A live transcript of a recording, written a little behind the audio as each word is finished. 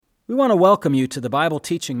We want to welcome you to the Bible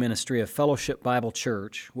teaching ministry of Fellowship Bible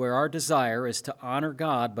Church, where our desire is to honor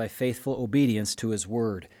God by faithful obedience to His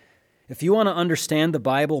Word. If you want to understand the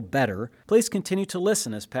Bible better, please continue to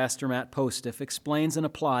listen as Pastor Matt Postiff explains and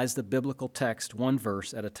applies the biblical text one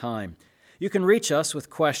verse at a time. You can reach us with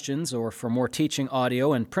questions or for more teaching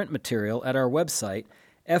audio and print material at our website,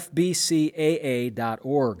 fbcaa.org.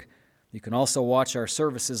 You can also watch our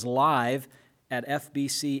services live at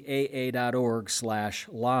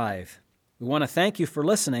fbcaa.org/live. We want to thank you for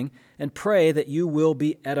listening and pray that you will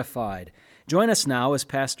be edified. Join us now as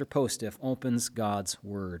Pastor Postiff opens God's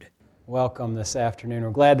Word. Welcome this afternoon.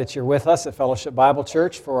 We're glad that you're with us at Fellowship Bible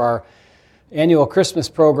Church for our annual Christmas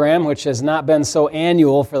program, which has not been so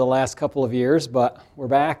annual for the last couple of years, but we're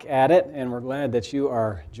back at it, and we're glad that you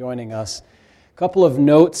are joining us. A couple of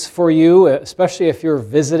notes for you, especially if you're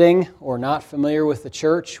visiting or not familiar with the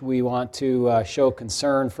church. We want to show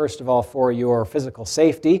concern, first of all, for your physical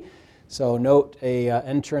safety. So note a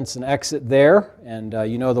entrance and exit there, and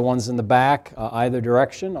you know the ones in the back, either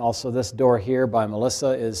direction. Also, this door here by Melissa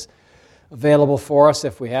is available for us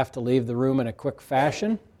if we have to leave the room in a quick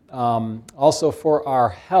fashion. Also, for our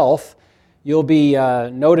health, you'll be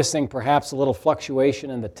noticing perhaps a little fluctuation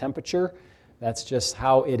in the temperature. That's just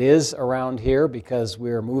how it is around here because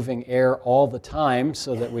we're moving air all the time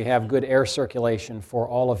so that we have good air circulation for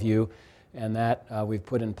all of you, and that we've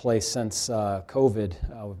put in place since COVID.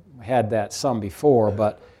 We had that some before,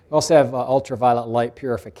 but we also have ultraviolet light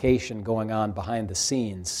purification going on behind the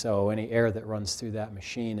scenes, so any air that runs through that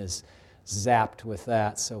machine is zapped with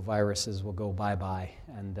that, so viruses will go bye-bye,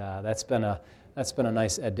 and that's been a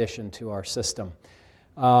nice addition to our system.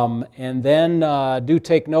 And then do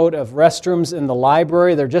take note of restrooms in the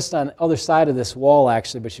library. They're just on the other side of this wall,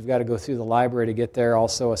 actually, but you've got to go through the library to get there.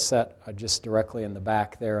 Also a set just directly in the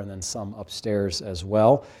back there, and then some upstairs as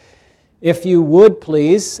well. If you would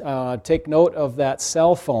please take note of that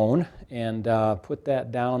cell phone and put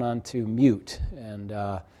that down onto mute. And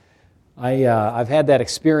I've had that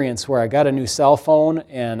experience where I got a new cell phone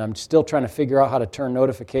and I'm still trying to figure out how to turn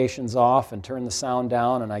notifications off and turn the sound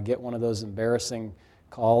down, and I get one of those embarrassing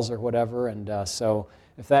calls or whatever, and so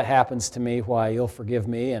if that happens to me, why, you'll forgive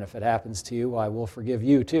me, and if it happens to you, why, we'll forgive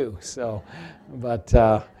you too. So, but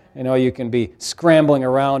you can be scrambling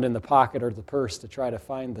around in the pocket or the purse to try to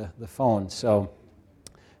find the phone, so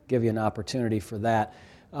give you an opportunity for that.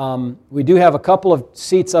 We do have a couple of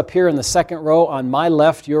seats up here in the second row on my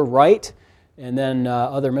left, your right, and then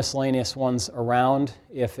other miscellaneous ones around.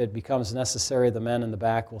 If it becomes necessary, the men in the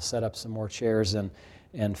back will set up some more chairs and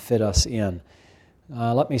fit us in.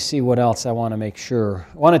 Let me see what else I want to make sure.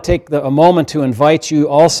 I want to take a moment to invite you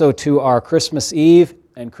also to our Christmas Eve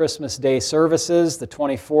and Christmas Day services, the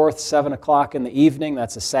 24th, 7 o'clock in the evening.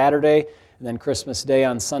 That's a Saturday. And then Christmas Day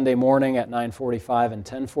on Sunday morning at 9:45 and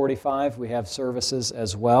 10:45. We have services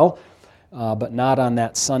as well, but not on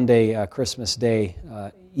that Sunday, Christmas Day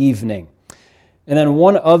evening. And then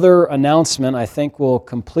one other announcement I think will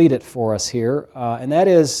complete it for us here, and that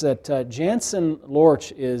is that Jansen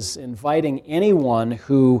Lorch is inviting anyone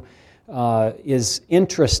who is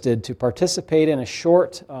interested to participate in a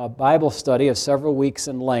short Bible study of several weeks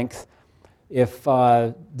in length. If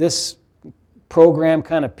this program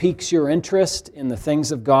kind of piques your interest in the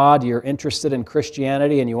things of God, you're interested in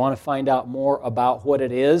Christianity, and you want to find out more about what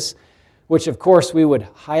it is, which of course we would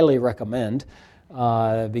highly recommend,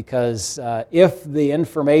 because if the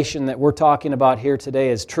information that we're talking about here today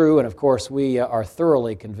is true, and of course we are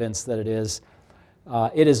thoroughly convinced that it is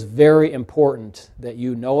very important that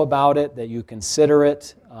you know about it, that you consider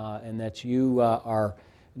it, and that you are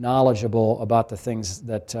knowledgeable about the things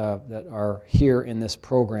that are here in this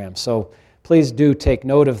program. So please do take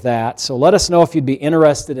note of that. So let us know if you'd be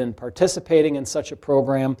interested in participating in such a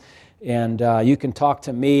program. And you can talk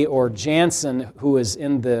to me or Jansen, who is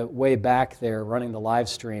in the way back there running the live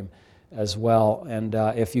stream as well. And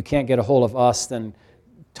if you can't get a hold of us, then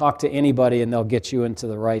talk to anybody and they'll get you into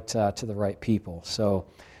the right people. So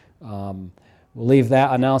we'll leave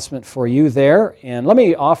that announcement for you there. And let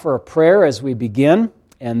me offer a prayer as we begin,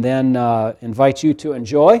 and then invite you to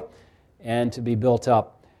enjoy and to be built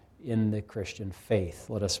up in the Christian faith.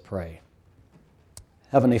 Let us pray.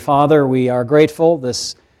 Heavenly Father, we are grateful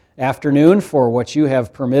this afternoon for what you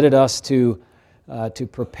have permitted us to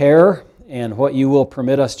prepare and what you will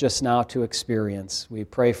permit us just now to experience. We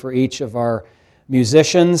pray for each of our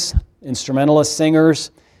musicians, instrumentalists,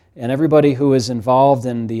 singers, and everybody who is involved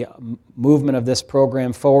in the movement of this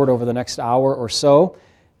program forward over the next hour or so,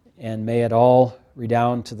 and may it all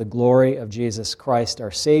redound to the glory of Jesus Christ,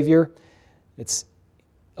 our Savior. It's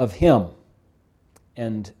of Him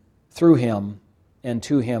and through Him and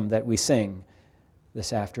to Him that we sing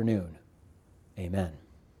this afternoon. Amen.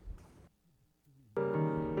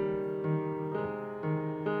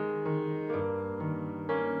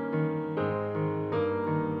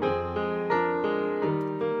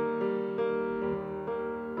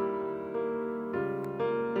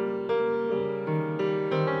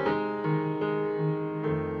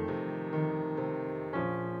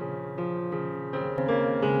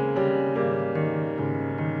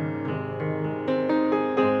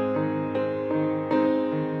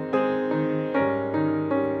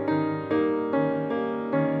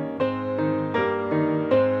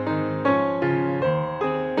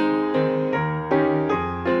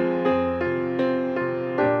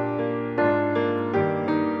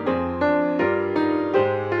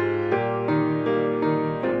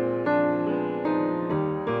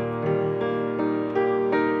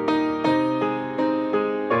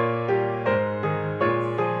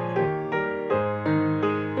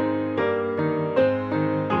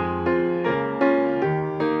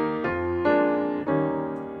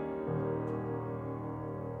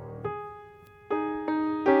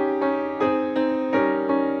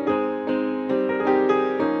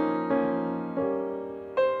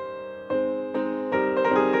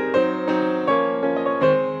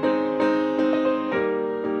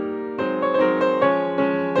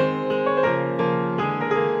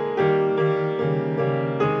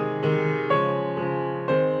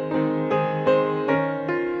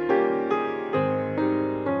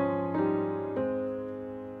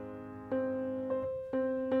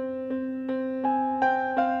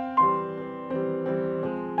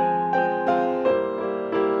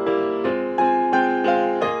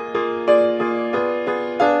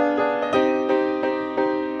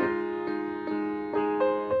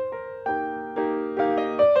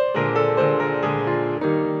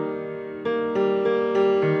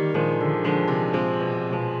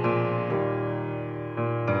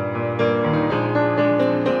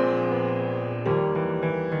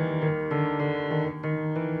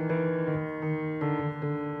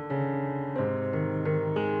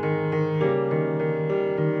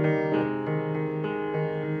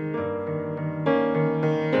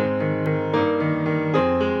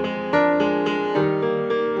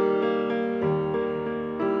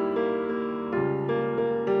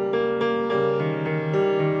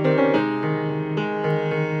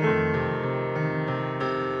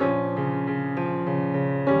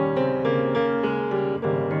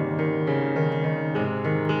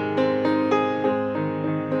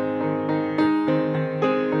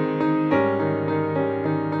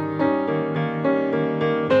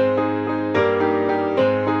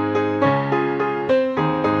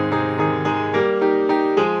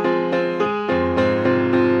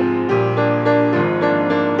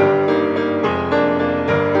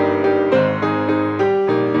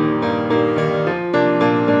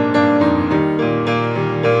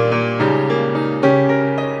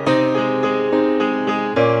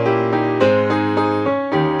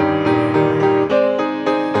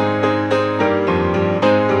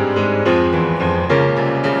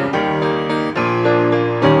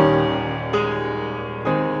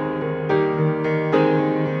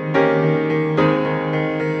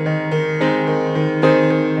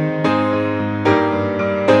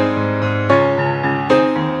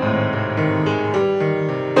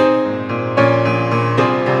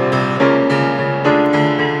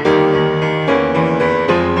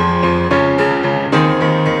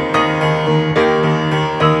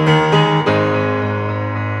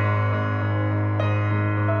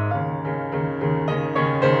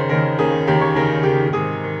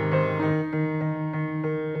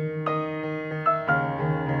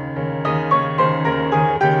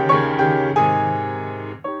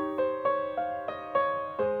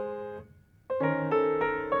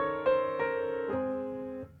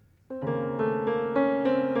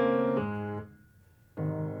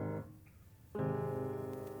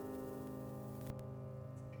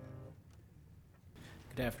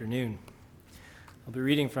 Good afternoon. I'll be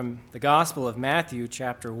reading from the Gospel of Matthew,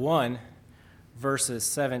 chapter 1, verses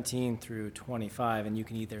 17 through 25, and you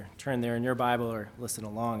can either turn there in your Bible or listen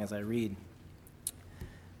along as I read.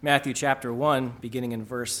 Matthew chapter 1, beginning in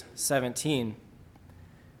verse 17.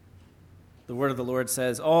 The word of the Lord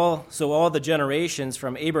says, all the generations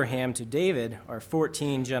from Abraham to David are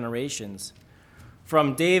 14 generations.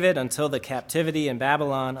 From David until the captivity in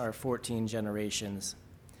Babylon are 14 generations.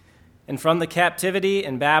 And from the captivity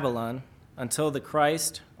in Babylon until the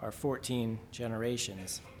Christ are 14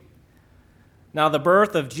 generations. Now the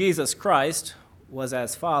birth of Jesus Christ was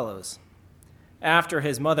as follows. After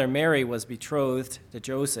his mother Mary was betrothed to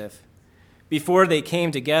Joseph, before they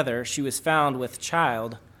came together, she was found with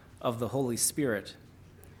child of the Holy Spirit.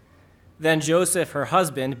 Then Joseph, her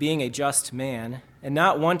husband, being a just man, and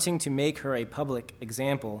not wanting to make her a public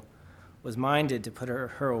example, was minded to put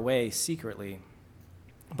her away secretly.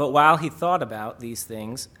 But while he thought about these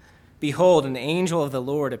things, behold, an angel of the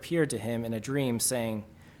Lord appeared to him in a dream, saying,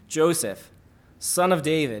 Joseph, son of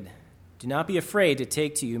David, do not be afraid to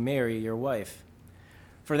take to you Mary, your wife,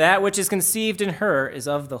 for that which is conceived in her is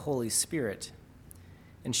of the Holy Spirit.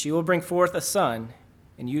 And she will bring forth a son,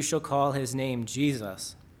 and you shall call his name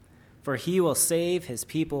Jesus, for he will save his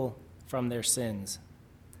people from their sins.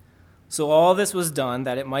 So all this was done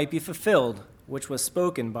that it might be fulfilled, which was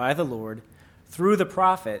spoken by the Lord through the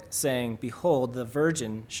prophet, saying, Behold, the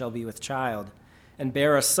virgin shall be with child, and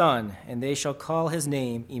bear a son, and they shall call his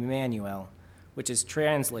name Emmanuel, which is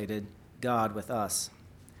translated, God with us.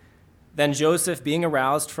 Then Joseph, being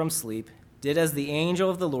aroused from sleep, did as the angel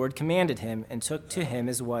of the Lord commanded him, and took to him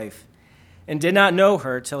his wife, and did not know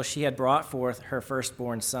her till she had brought forth her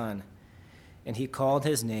firstborn son. And he called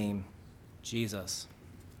his name Jesus.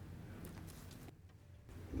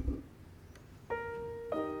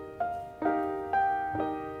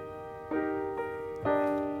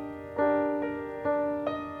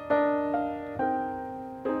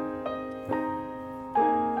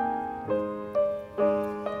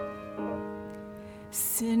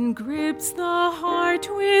 Sin grips the heart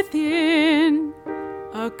within,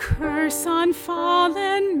 a curse on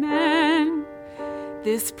fallen men.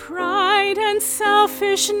 This pride and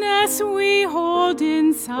selfishness we hold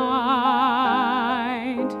inside.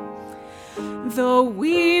 Though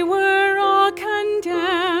we were all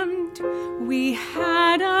condemned, we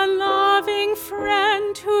had a loving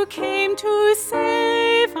friend who came to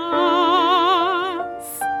save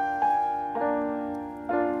us.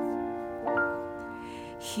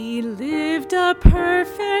 He lived a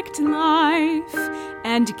perfect life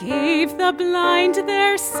and gave the blind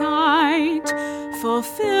their sight,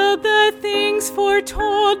 fulfilled the things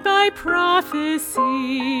foretold by prophecy.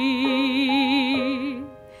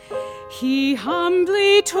 He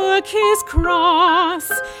humbly took his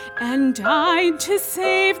cross and died to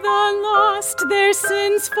save the lost, their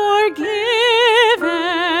sins forgiven.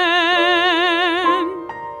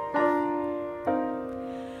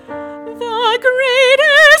 The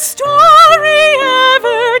greatest story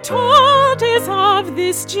ever told is of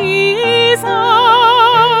this Jesus,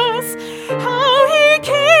 how he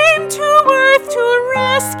came to earth to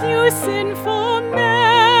rescue sinful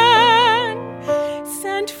men,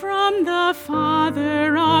 sent from the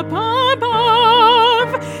Father up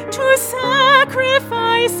above to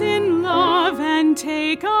sacrifice in love and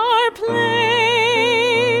take our place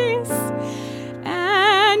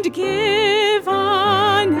and give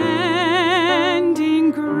unending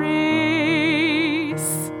grace.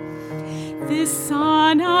 This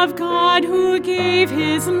Son of God who gave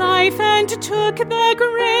his life and took the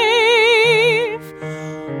grave,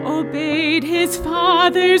 obeyed his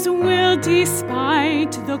Father's will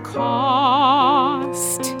despite the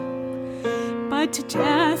cost. But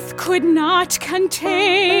death could not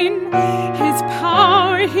contain his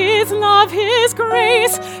power, his love, his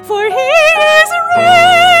grace, for he is risen.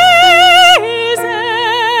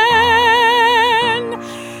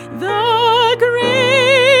 The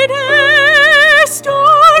greatest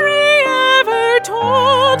story ever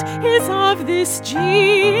told is of this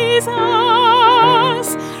Jesus,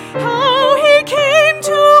 how he came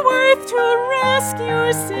to earth to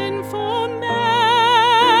rescue sinful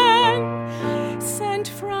men, sent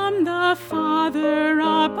from the Father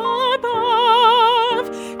up above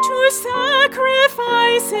to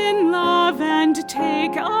sacrifice in love and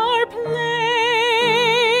take our place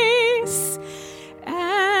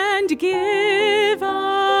and give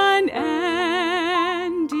unending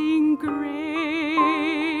grace.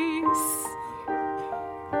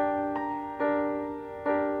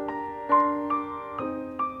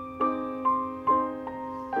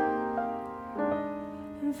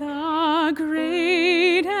 The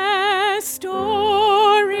greatest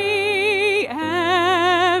story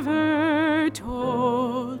ever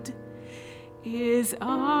told is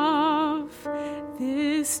of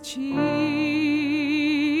this Jesus.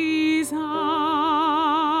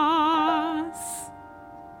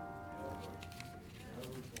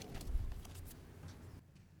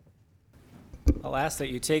 I'll ask that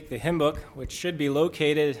you take the hymn book, which should be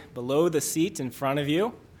located below the seat in front of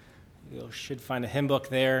you. You should find a hymn book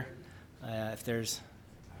there. If there's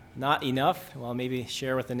not enough, well, maybe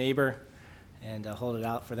share with a neighbor and hold it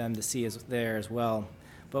out for them to see there as well.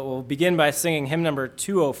 But we'll begin by singing hymn number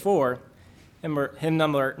 204. Hymn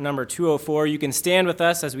number 204. You can stand with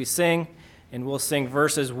us as we sing, and we'll sing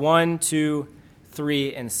verses 1, 2,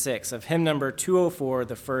 3, and 6 of hymn number 204,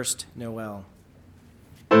 The First Noel.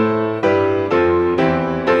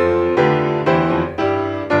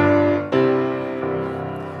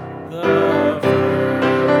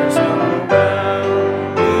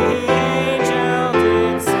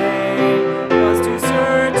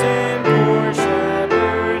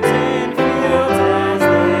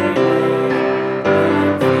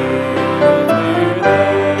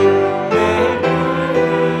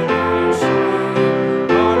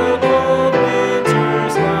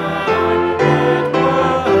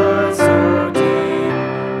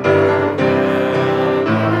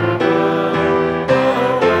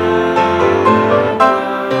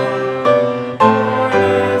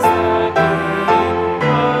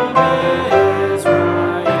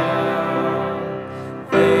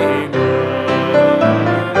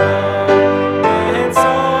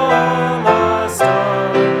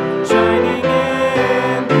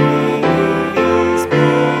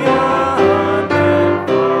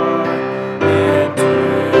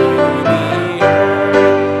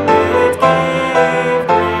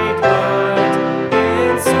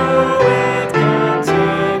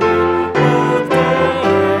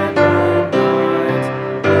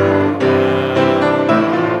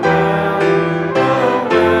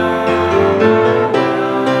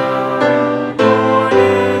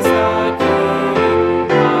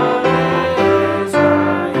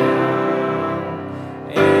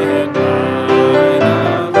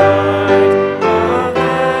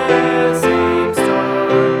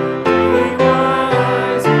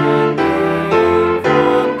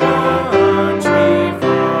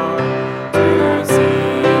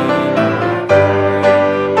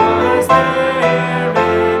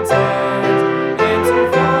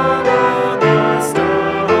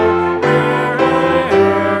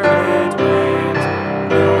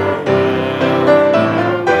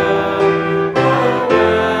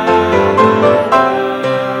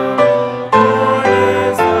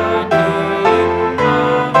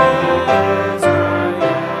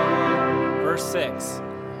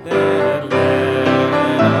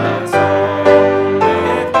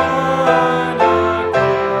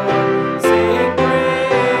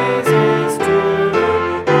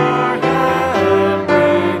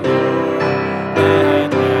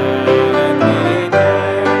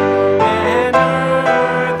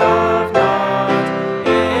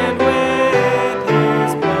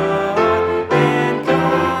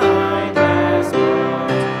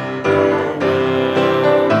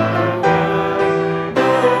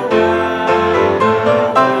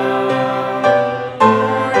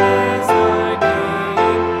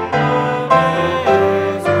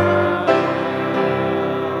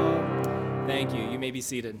 may be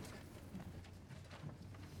seated.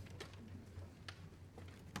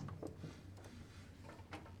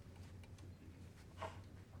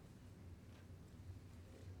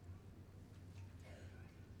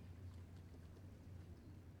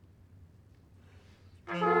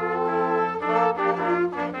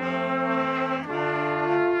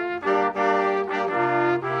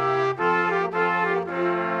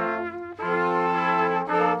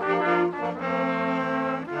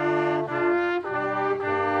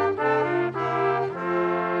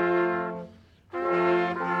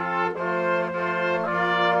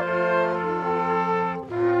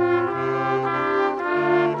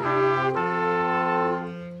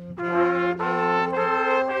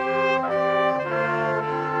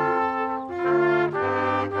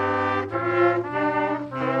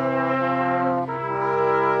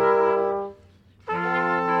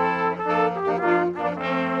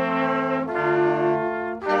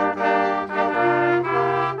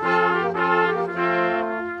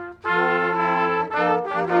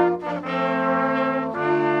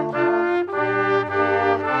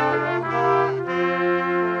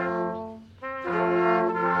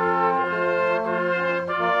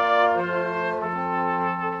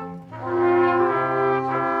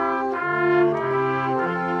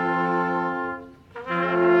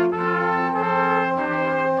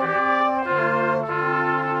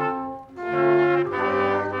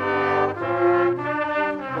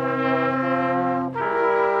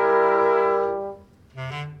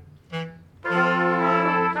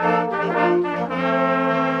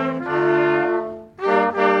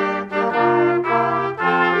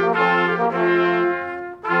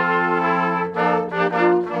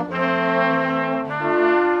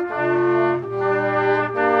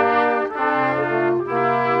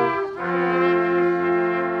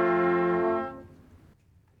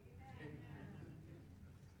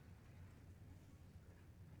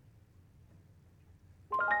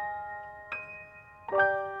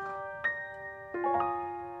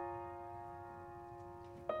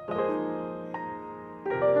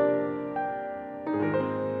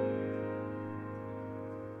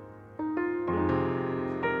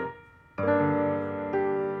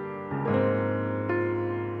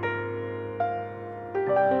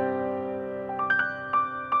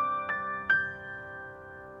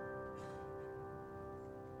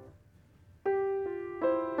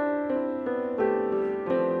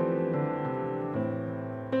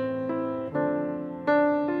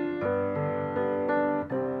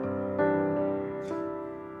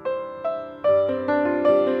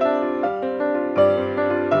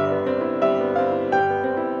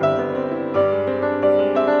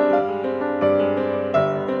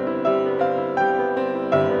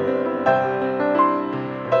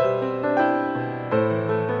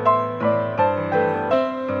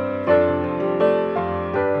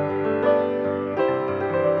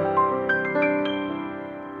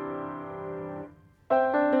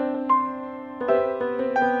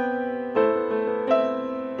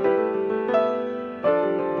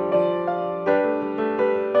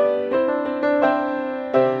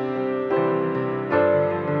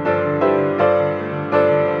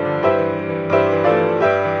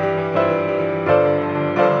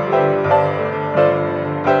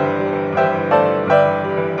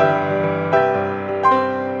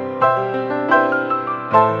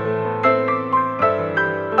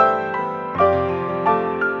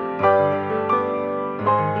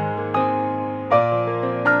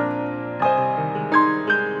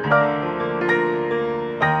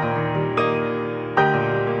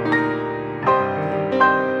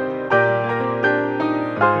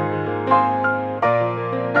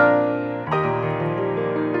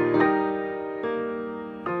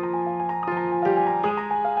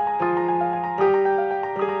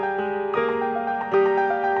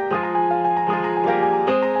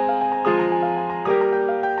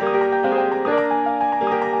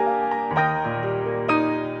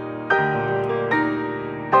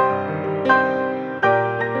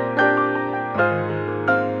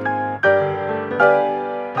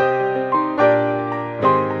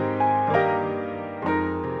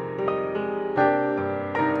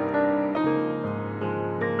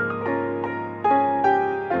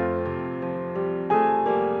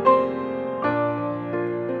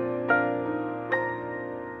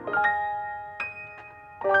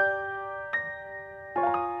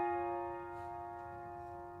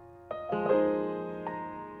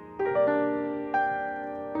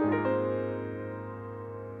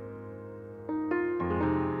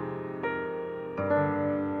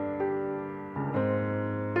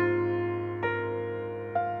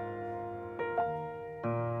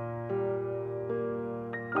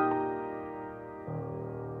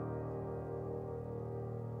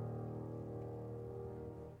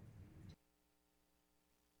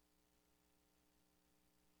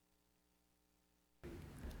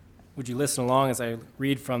 Would you listen along as I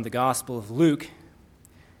read from the Gospel of Luke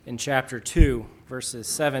in chapter 2, verses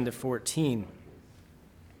 7 to 14.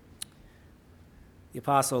 The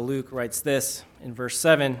Apostle Luke writes this in verse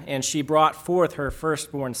 7, "And she brought forth her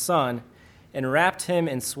firstborn son, and wrapped him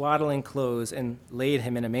in swaddling clothes, and laid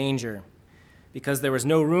him in a manger, because there was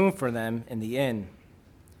no room for them in the inn.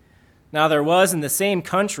 Now there was in the same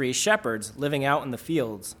country shepherds living out in the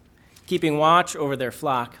fields, keeping watch over their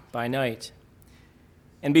flock by night.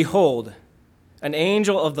 And behold, an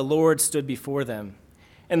angel of the Lord stood before them,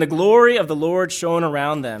 and the glory of the Lord shone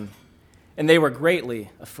around them, and they were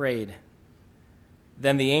greatly afraid.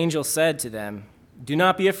 Then the angel said to them, 'Do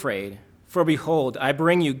not be afraid, for behold, I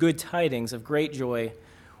bring you good tidings of great joy,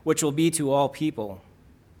 which will be to all people.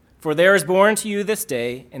 For there is born to you this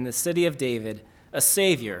day in the city of David a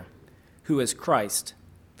Savior, who is Christ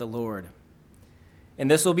the Lord. And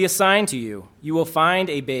this will be a sign to you. You will find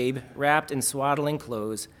a babe wrapped in swaddling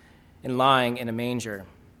clothes and lying in a manger.'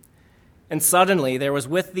 And suddenly there was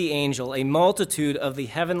with the angel a multitude of the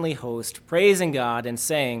heavenly host, praising God and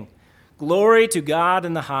saying, 'Glory to God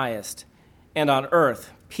in the highest, and on earth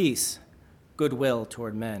peace, goodwill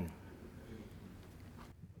toward men.'"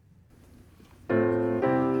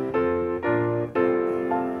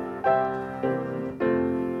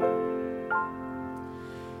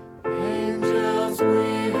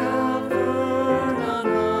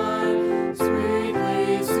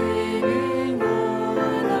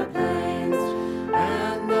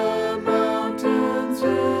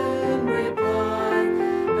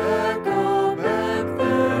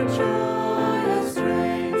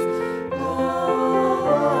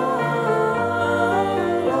 Oh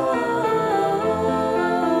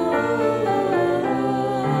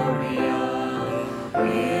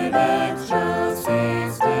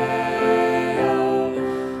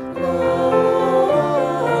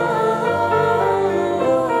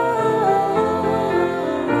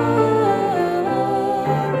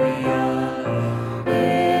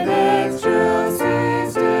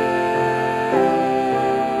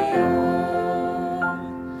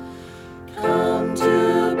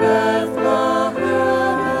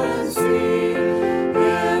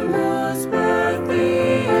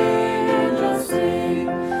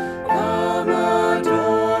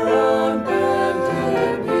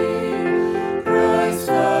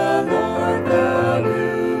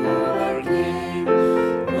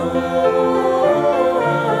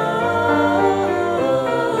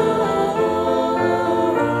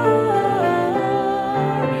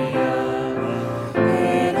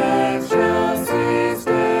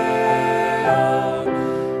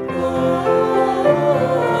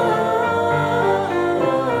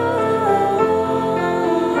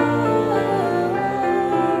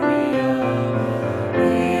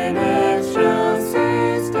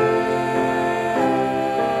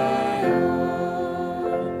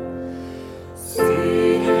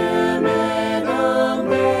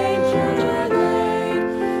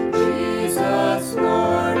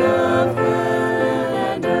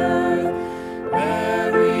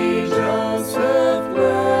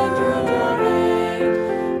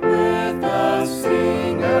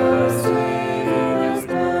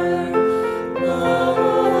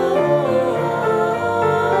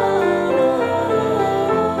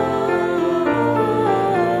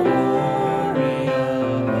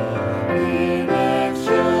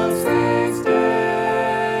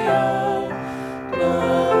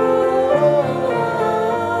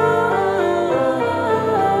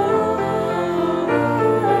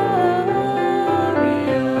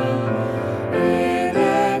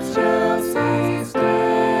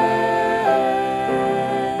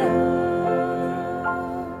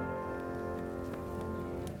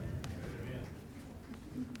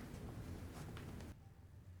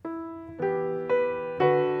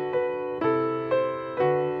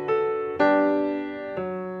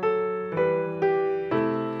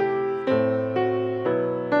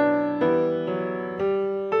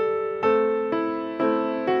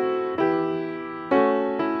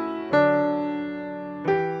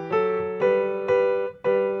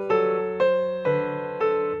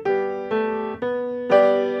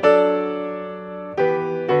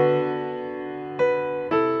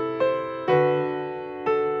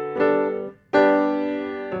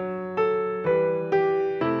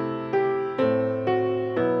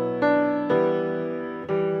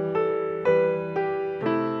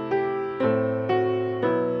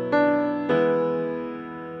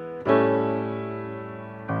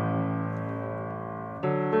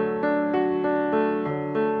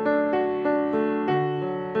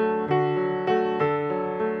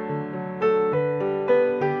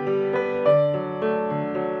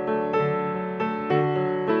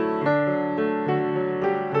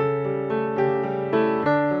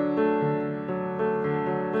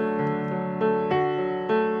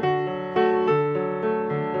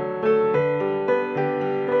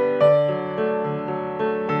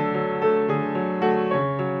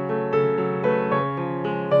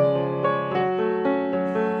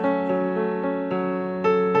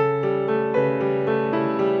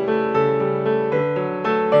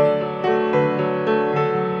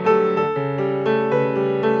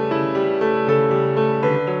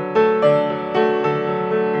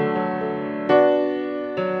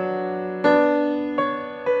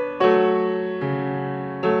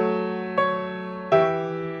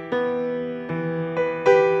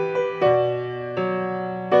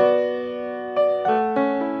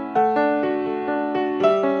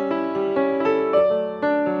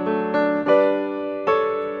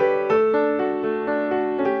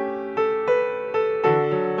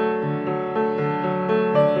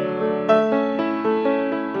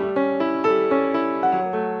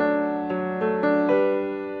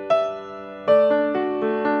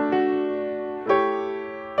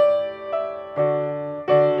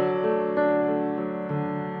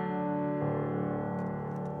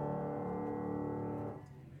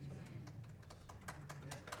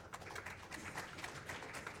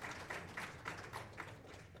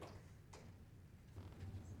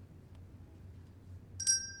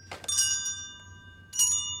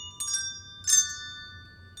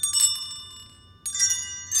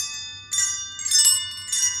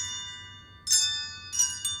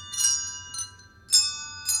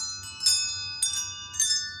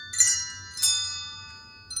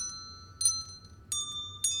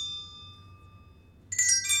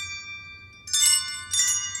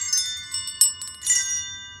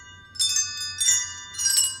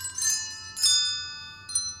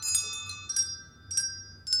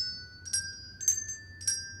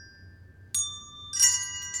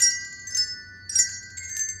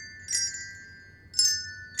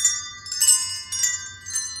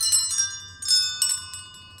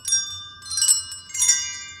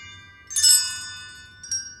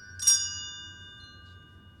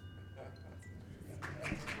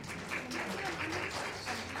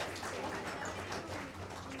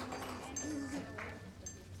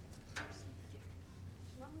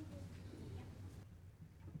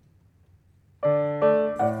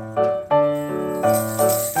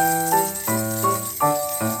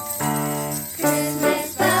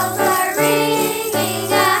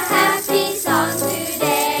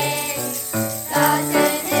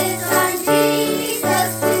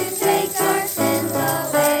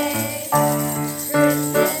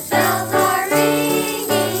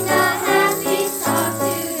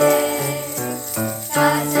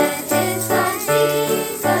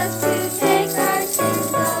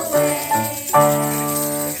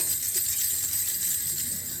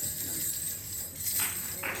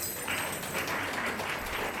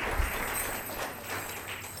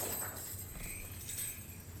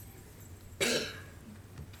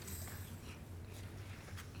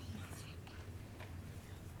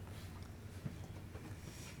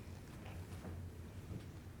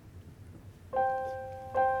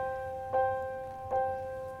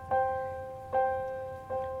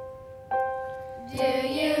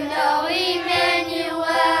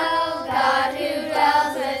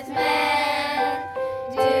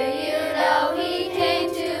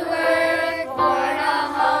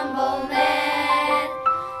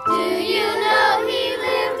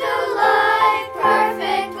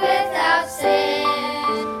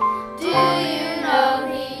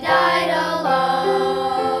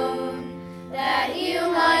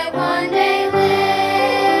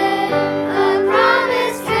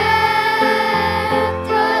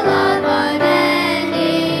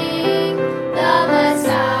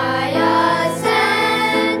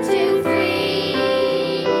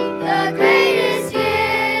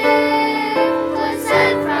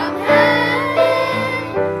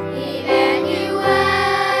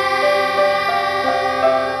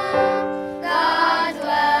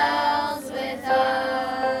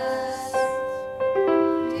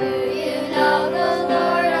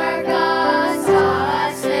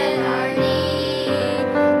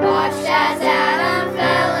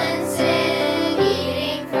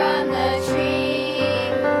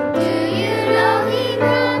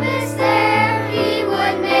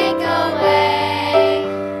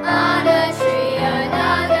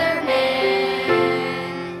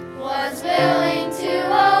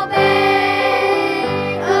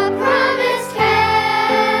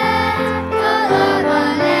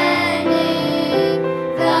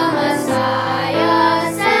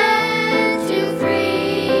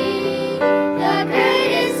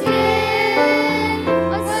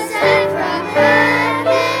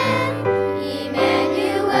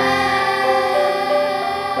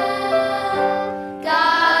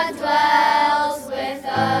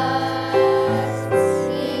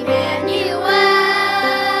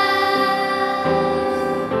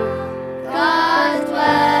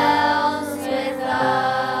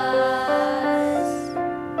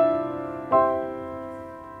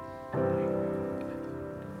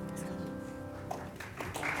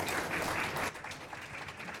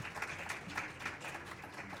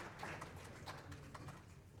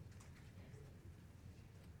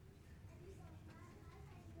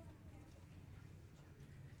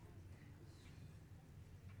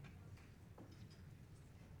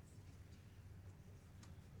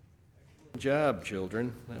job,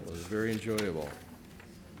 children. That was very enjoyable.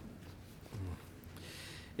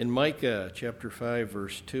 In Micah chapter 5,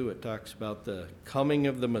 verse 2, it talks about the coming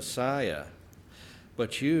of the Messiah.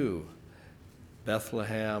 But you,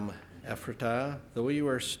 Bethlehem Ephratah, though you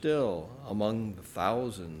are still among the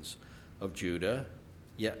thousands of Judah,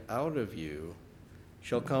 yet out of you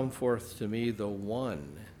shall come forth to me the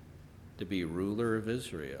one to be ruler of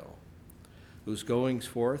Israel, whose goings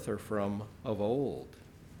forth are from of old,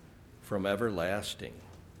 from everlasting.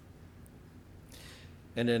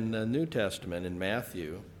 And in the New Testament, in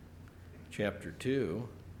Matthew chapter 2,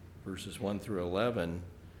 verses 1 through 11,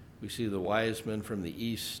 we see the wise men from the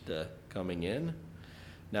east coming in.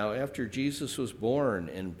 Now, after Jesus was born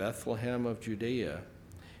in Bethlehem of Judea,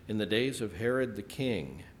 in the days of Herod the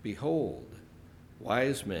king, behold,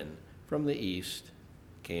 wise men from the east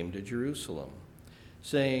came to Jerusalem,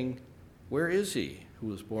 saying, Where is he who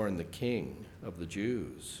was born the King of the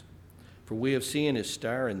Jews? For we have seen his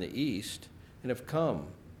star in the east and have come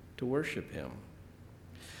to worship him.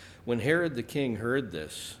 When Herod the king heard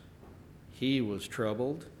this, he was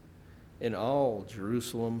troubled, and all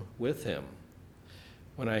Jerusalem with him.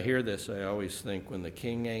 When I hear this, I always think, when the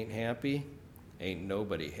king ain't happy, ain't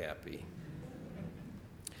nobody happy.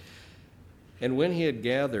 And when he had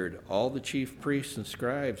gathered all the chief priests and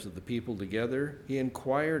scribes of the people together, he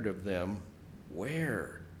inquired of them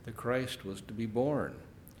where the Christ was to be born.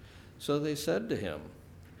 So they said to him,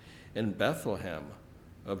 In Bethlehem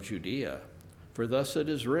of Judea, for thus it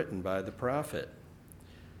is written by the prophet,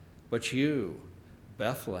 But you,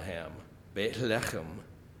 Bethlehem, Bethlehem,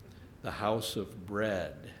 the house of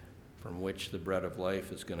bread, from which the bread of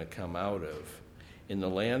life is going to come out of, in the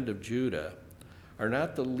land of Judah, are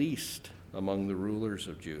not the least among the rulers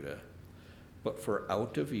of Judah. But for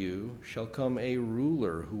out of you shall come a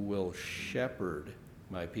ruler who will shepherd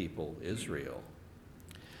my people Israel.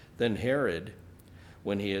 Then Herod,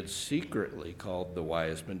 when he had secretly called the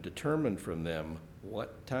wise men, determined from them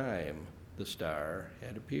what time the star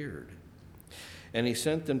had appeared. And he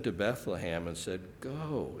sent them to Bethlehem and said,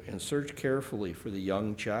 Go and search carefully for the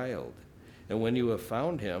young child, and when you have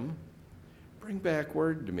found him, bring back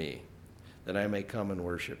word to me, that I may come and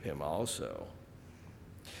worship him also.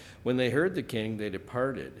 When they heard the king, they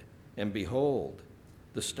departed, and behold,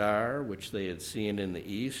 the star which they had seen in the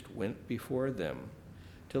east went before them,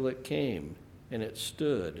 till it came, and it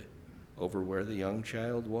stood over where the young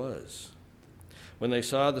child was. When they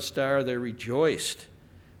saw the star, they rejoiced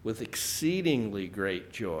with exceedingly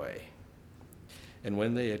great joy. And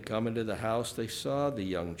when they had come into the house, they saw the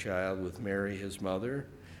young child with Mary his mother,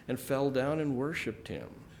 and fell down and worshipped him.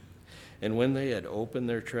 And when they had opened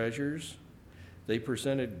their treasures, they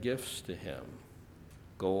presented gifts to him,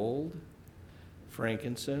 gold,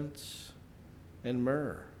 frankincense, and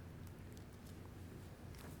myrrh.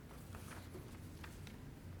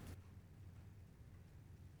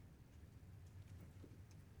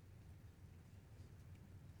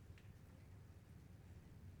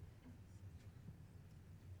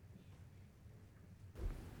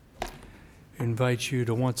 I invite you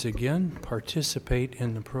to once again participate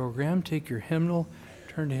in the program. Take your hymnal,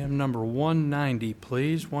 turn to hymn number 190,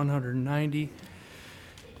 please, 190.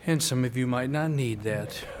 And some of you might not need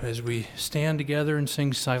that as we stand together and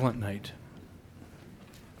sing Silent Night.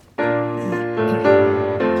 Holy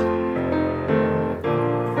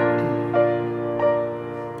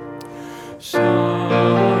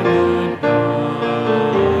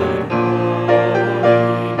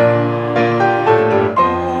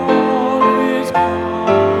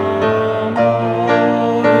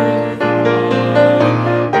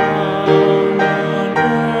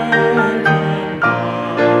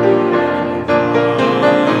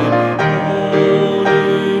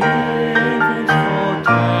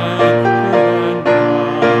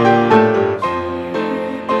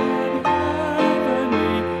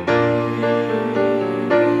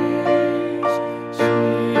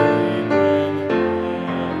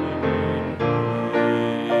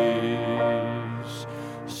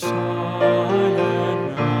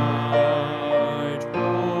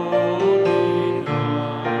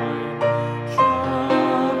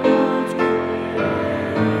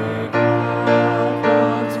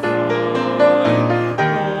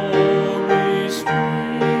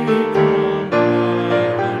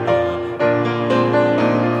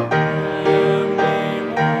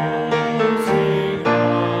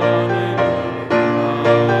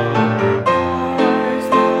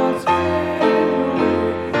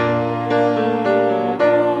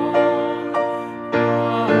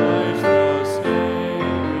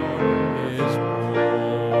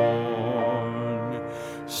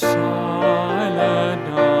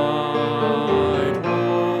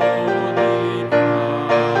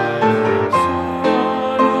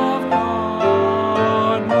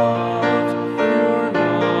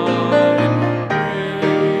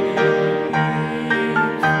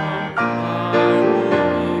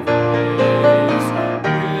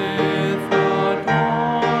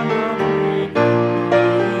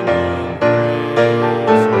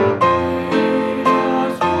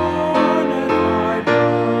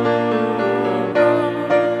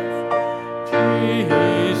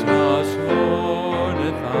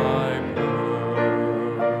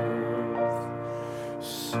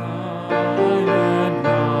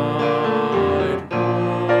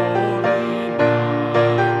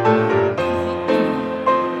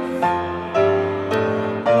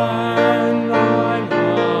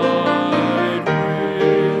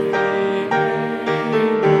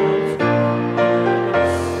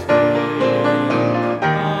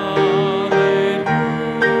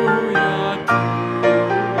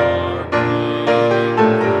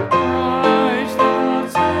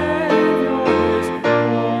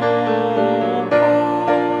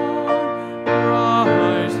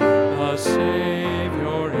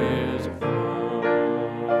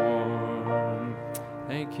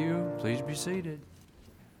Please be seated.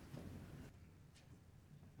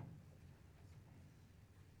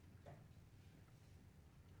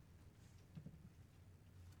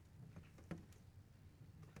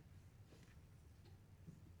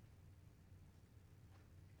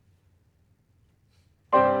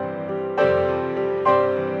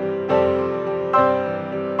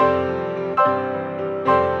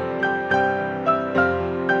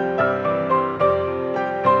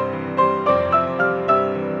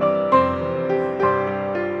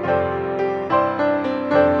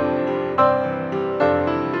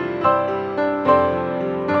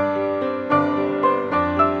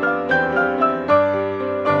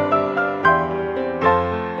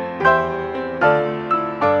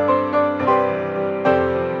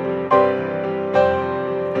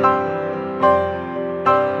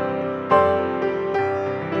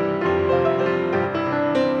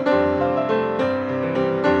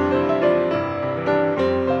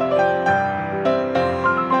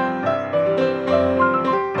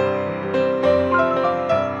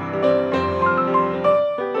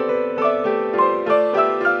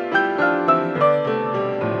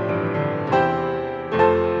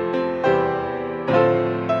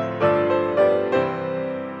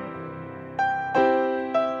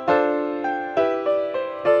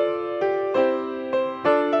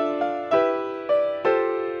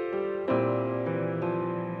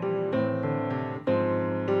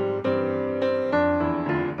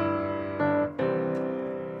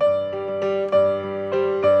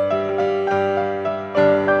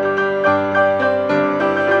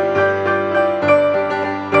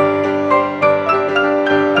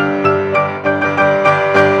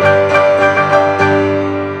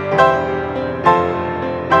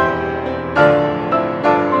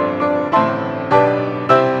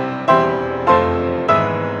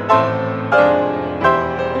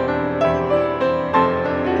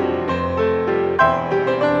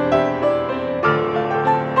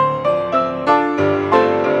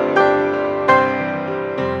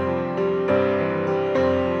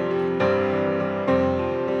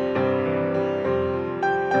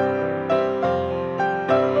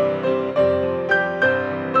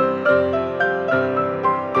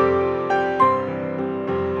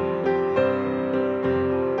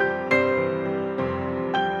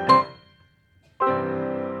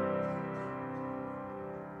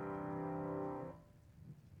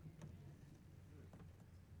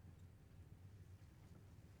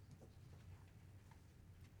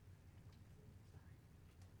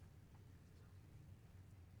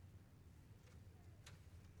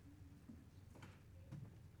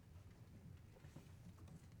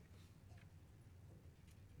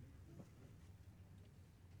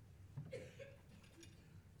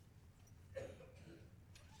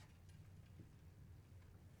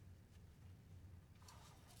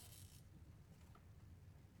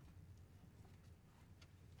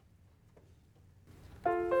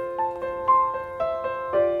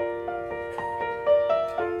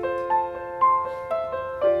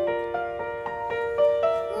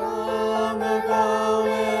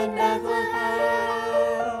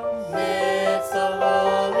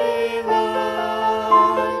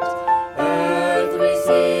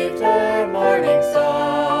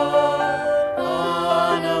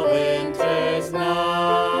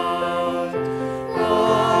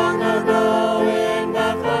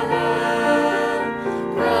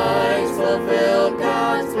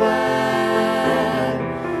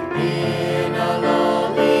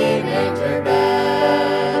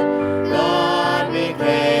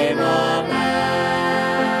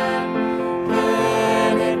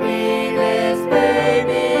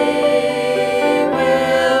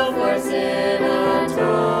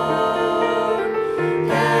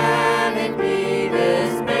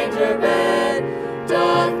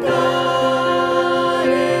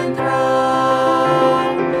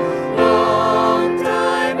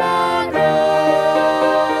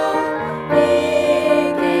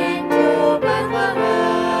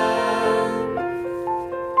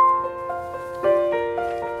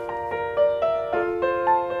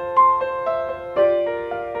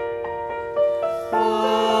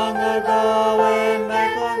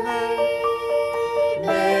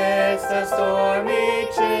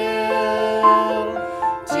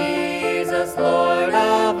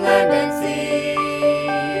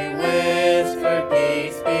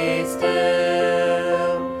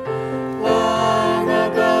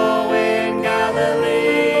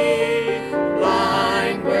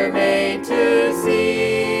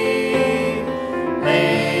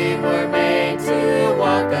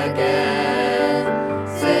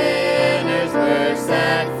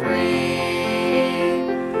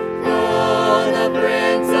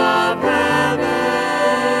 Prince of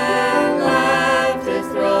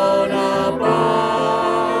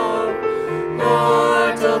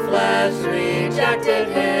rejected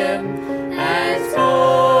him and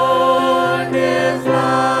scorned his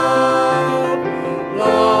love.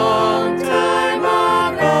 Long time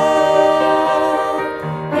ago,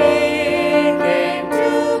 he came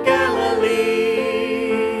to Galilee.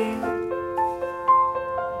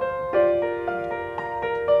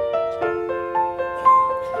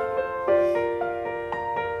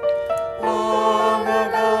 Long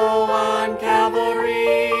ago on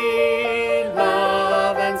Calvary,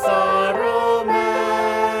 love and sorrow met,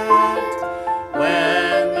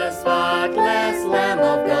 when the spotless Lamb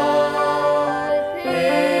of God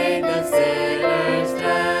paid the sinner's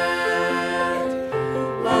debt.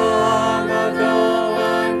 Long ago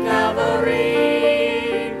on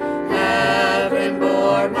Calvary, heaven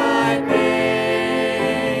bore my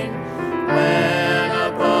pain, when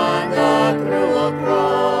upon the cruel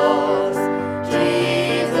cross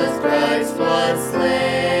Jesus Christ was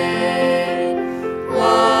slain.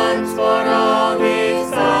 Once for all he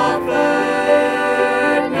suffered,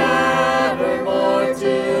 never more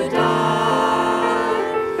to die.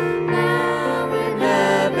 Now in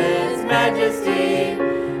heaven's majesty,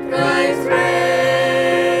 Christ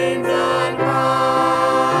reigns on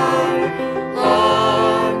high.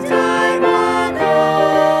 Long time ago,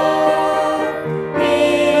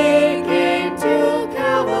 he came to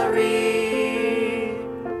Calvary.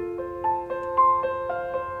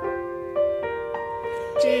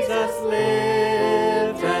 Jesus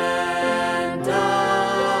lived and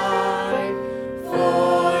died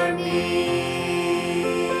for me.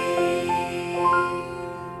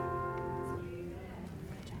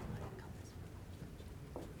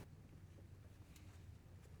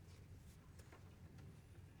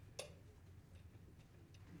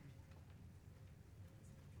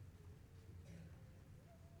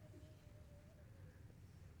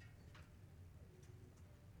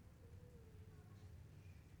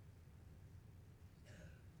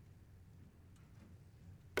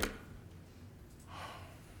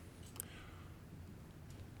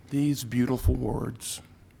 These beautiful words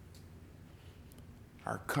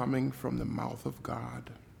are coming from the mouth of God.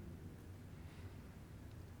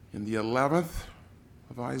 In the 11th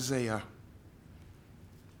of Isaiah,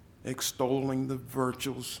 extolling the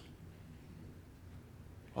virtues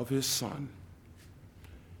of his Son,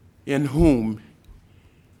 in whom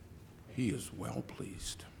he is well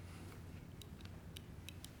pleased.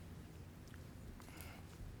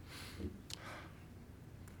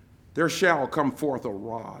 There shall come forth a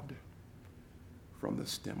rod from the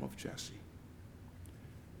stem of Jesse,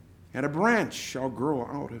 and a branch shall grow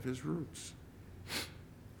out of his roots.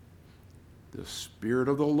 The Spirit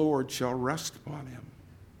of the Lord shall rest upon him,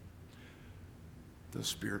 the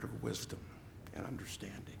Spirit of wisdom and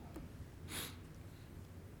understanding,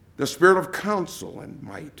 the Spirit of counsel and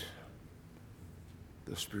might,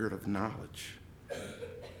 the Spirit of knowledge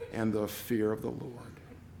and the fear of the Lord.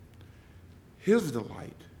 His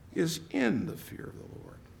delight is in the fear of the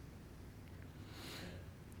Lord.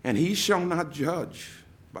 And he shall not judge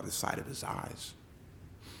by the sight of his eyes,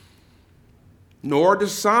 nor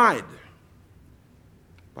decide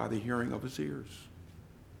by the hearing of his ears,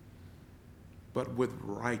 but with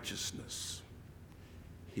righteousness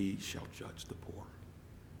he shall judge the poor,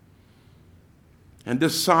 and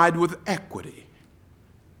decide with equity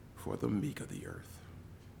for the meek of the earth.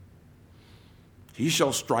 He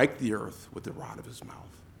shall strike the earth with the rod of his mouth,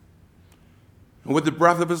 and with the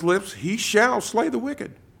breath of his lips he shall slay the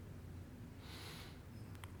wicked.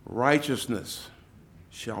 Righteousness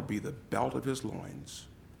shall be the belt of his loins,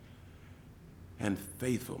 and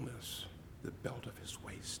faithfulness the belt of his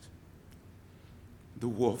waist. The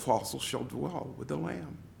wolf also shall dwell with the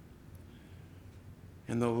lamb,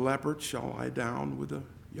 and the leopard shall lie down with the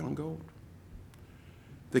young goat.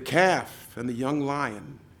 The calf and the young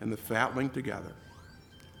lion and the fatling together.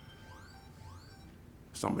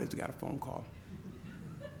 Somebody's got a phone call.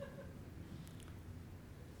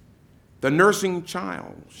 The nursing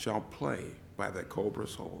child shall play by the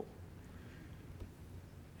cobra's hole,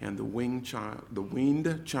 and the weaned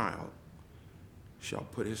child shall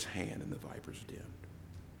put his hand in the viper's den.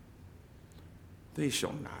 They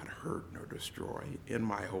shall not hurt nor destroy in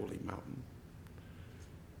my holy mountain,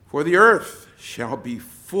 for the earth shall be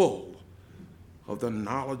full of the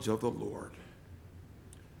knowledge of the Lord,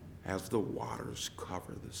 as the waters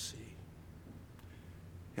cover the sea.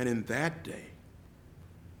 And in that day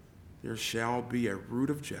there shall be a root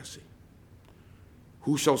of Jesse,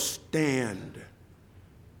 who shall stand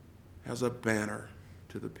as a banner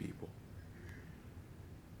to the people.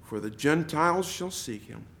 For the Gentiles shall seek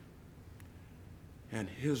him, and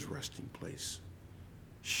his resting place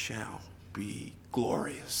shall be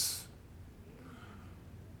glorious.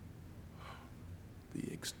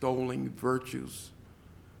 extolling virtues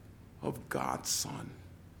of God's Son,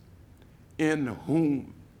 in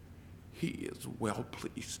whom he is well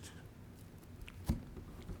pleased.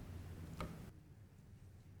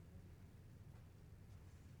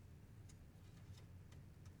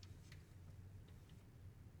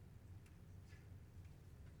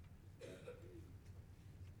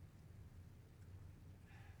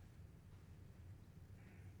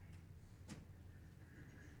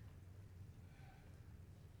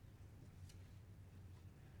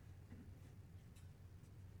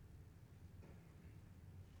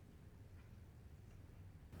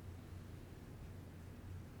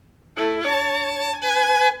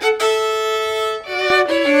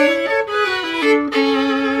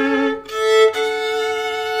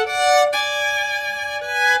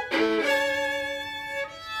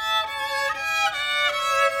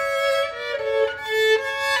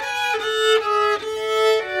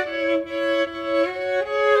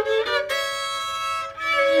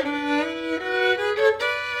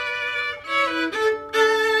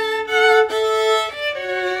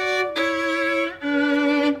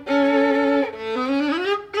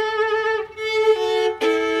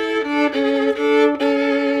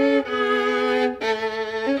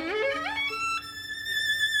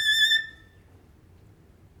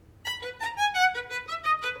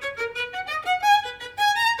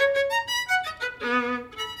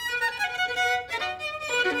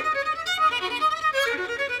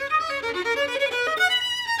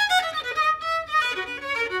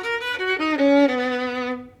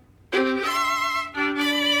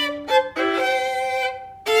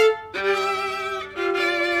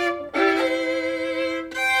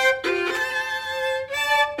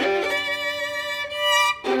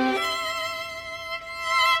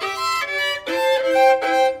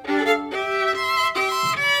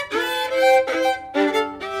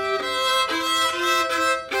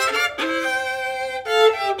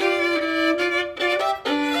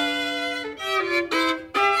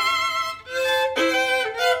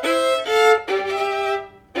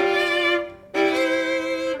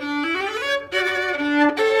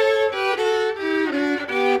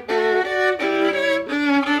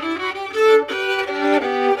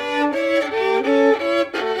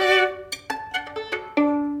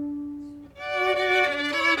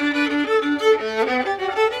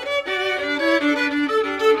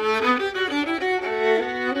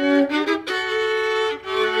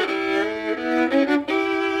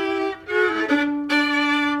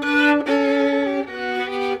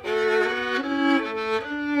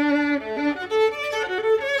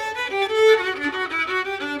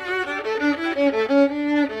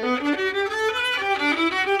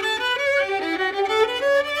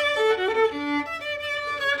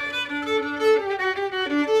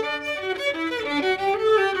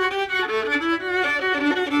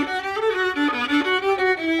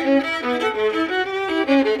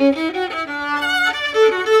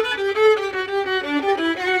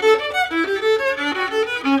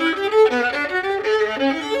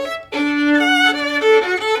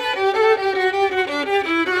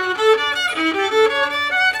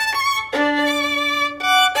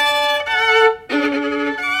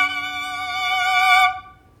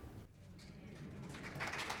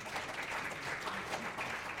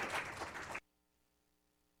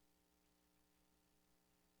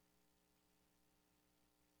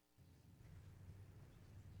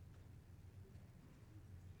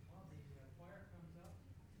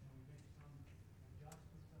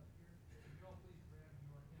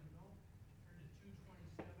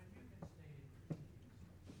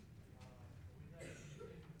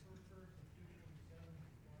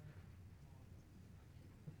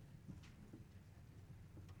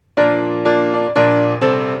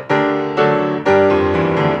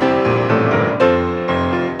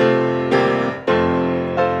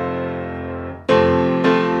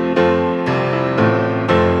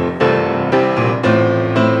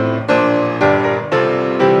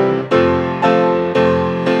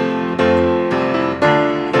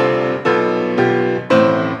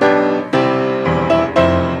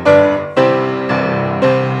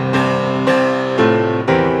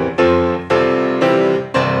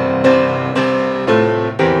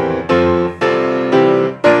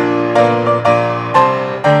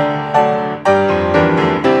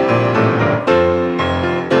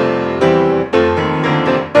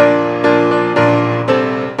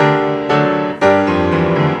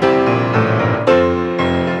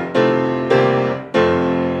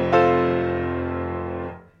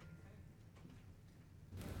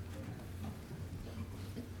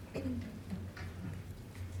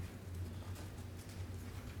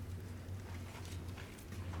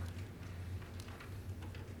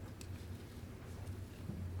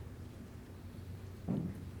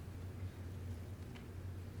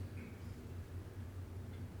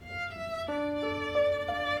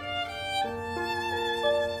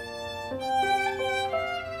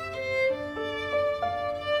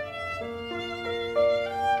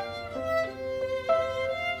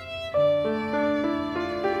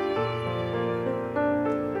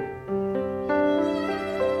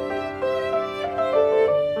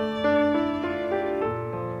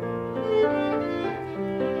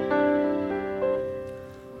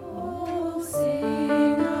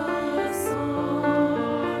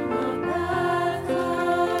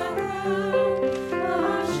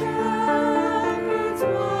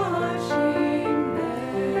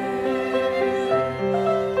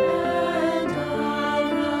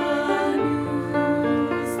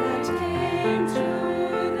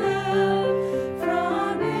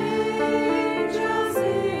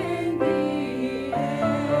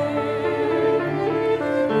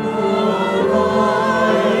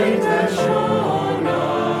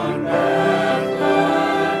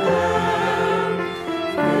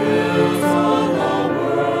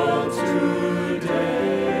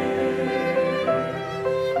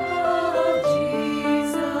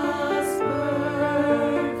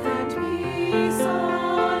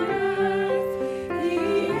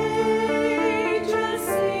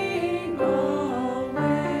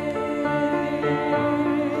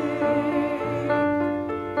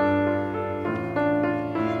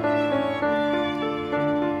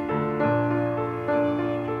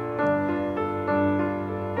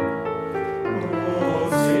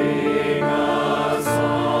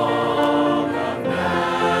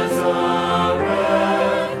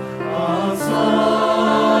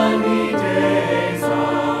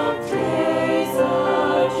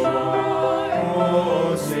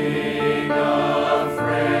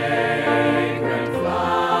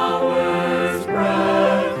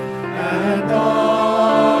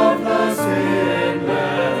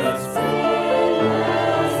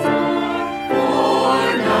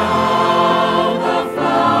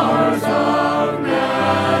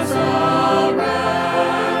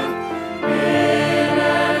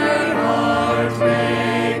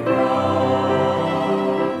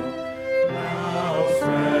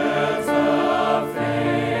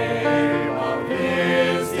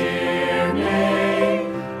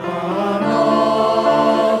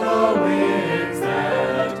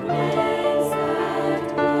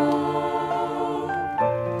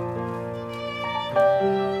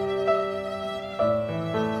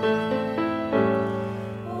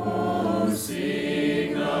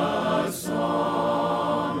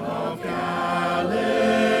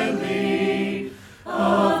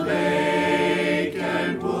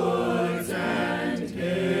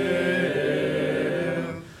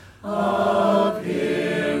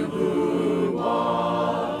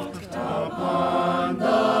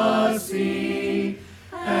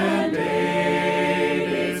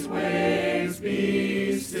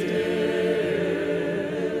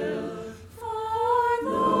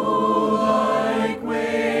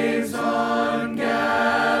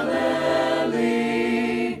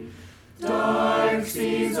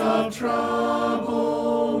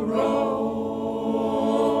 trouble roll.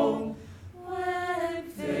 When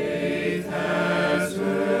faith has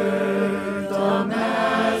heard the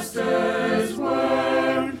Master's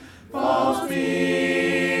word, falls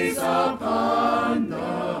peace upon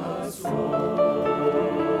the soul.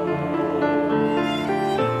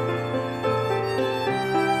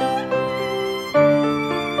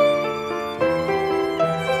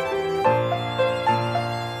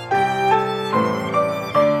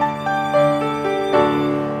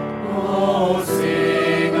 Oh,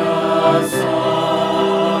 sing a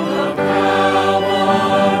song of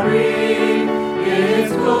Calvary,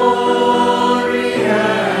 its glory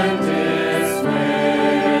and dismay,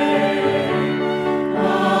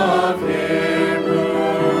 of Him who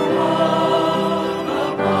hung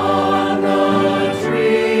upon the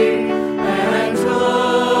tree and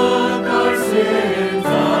took our sins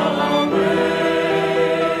away.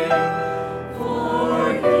 For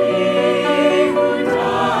He who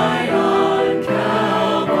died on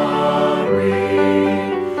Calvary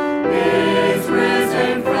is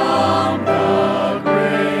risen from the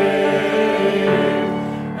grave,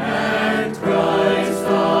 and Christ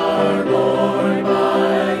our Lord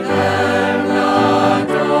by them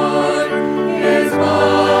adored is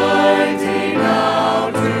mighty now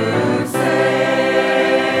to save.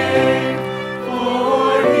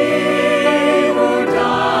 For He who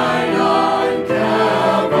died on Calvary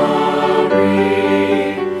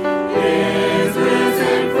is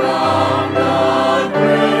risen from the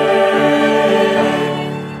grave,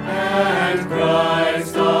 and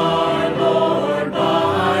Christ our Lord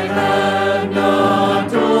by them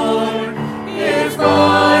adored is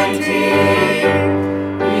mighty.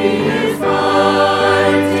 He is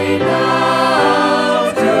mighty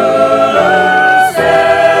now to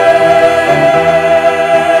save.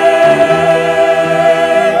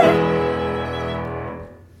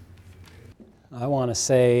 I want to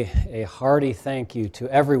say a hearty thank you to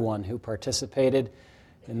everyone who participated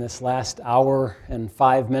in this last hour and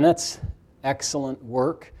 5 minutes. Excellent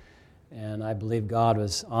work, and I believe God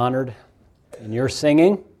was honored in your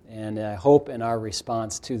singing, and I hope in our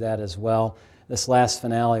response to that as well. This last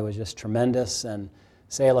finale was just tremendous, and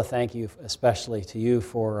Selah, thank you especially to you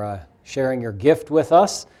for sharing your gift with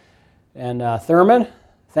us. And Thurman,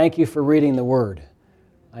 thank you for reading the Word.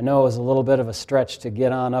 I know it was a little bit of a stretch to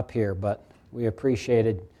get on up here, but we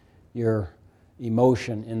appreciated your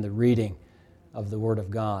emotion in the reading of the Word of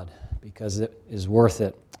God because it is worth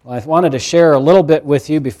it. Well, I wanted to share a little bit with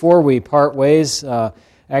you before we part ways.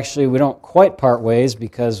 Actually, we don't quite part ways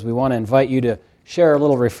because we want to invite you to share a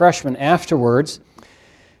little refreshment afterwards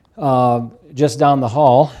just down the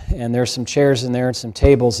hall, and there's some chairs in there and some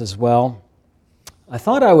tables as well. I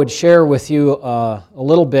thought I would share with you a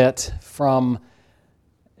little bit from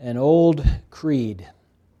an old creed.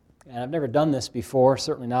 And I've never done this before,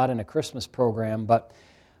 certainly not in a Christmas program, but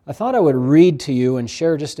I thought I would read to you and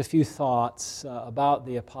share just a few thoughts about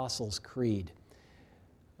the Apostles' Creed.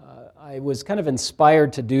 I was kind of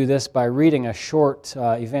inspired to do this by reading a short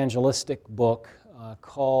evangelistic book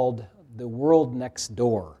called The World Next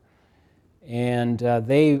Door. And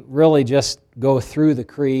they really just go through the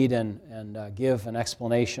creed and give an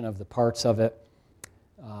explanation of the parts of it.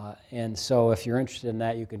 And so if you're interested in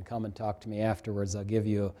that, you can come and talk to me afterwards. I'll give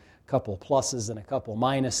you a couple pluses and a couple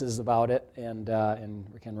minuses about it, and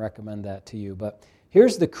we can recommend that to you. But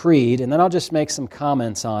here's the creed, and then I'll just make some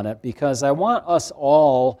comments on it, because I want us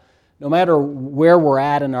all, no matter where we're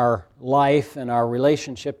at in our life and our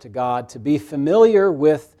relationship to God, to be familiar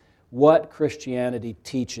with what Christianity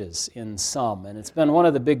teaches in some. And it's been one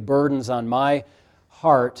of the big burdens on my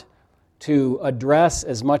heart to address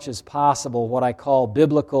as much as possible what I call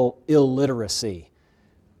biblical illiteracy.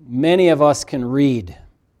 Many of us can read,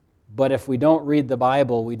 but if we don't read the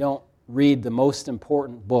Bible, we don't read the most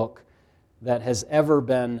important book that has ever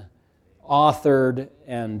been authored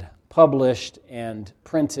and published and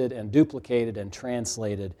printed and duplicated and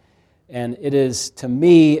translated. And it is, to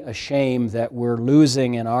me, a shame that we're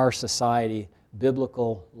losing in our society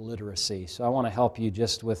biblical literacy. So I want to help you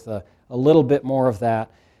just with a little bit more of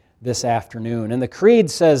that this afternoon. And the creed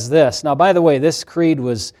says this. Now, by the way, this creed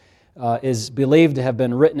is believed to have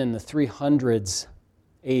been written in the 300s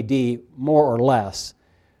AD, more or less,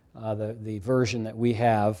 the version that we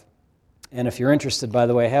have. And if you're interested, by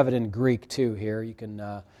the way, I have it in Greek too here. You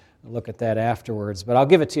can look at that afterwards. But I'll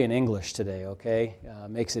give it to you in English today, okay?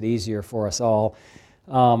 Makes it easier for us all.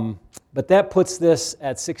 But that puts this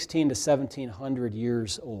at 16 to 1700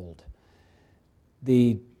 years old.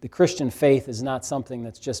 The Christian faith is not something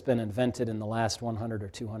that's just been invented in the last 100 or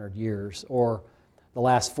 200 years or the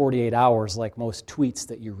last 48 hours like most tweets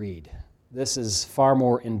that you read. This is far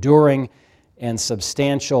more enduring and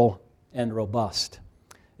substantial and robust.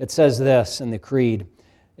 It says this in the Creed,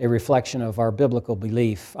 a reflection of our biblical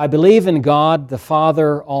belief. I believe in God, the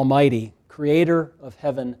Father Almighty, creator of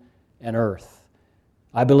heaven and earth.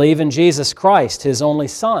 I believe in Jesus Christ, His only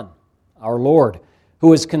Son, our Lord, who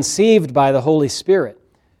was conceived by the Holy Spirit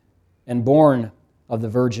and born of the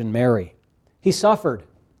Virgin Mary. He suffered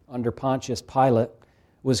under Pontius Pilate,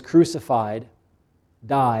 was crucified,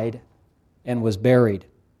 died, and was buried.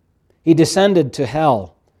 He descended to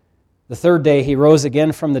hell. The third day He rose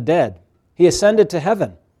again from the dead. He ascended to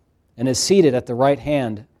heaven and is seated at the right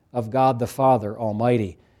hand of God the Father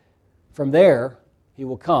Almighty. From there He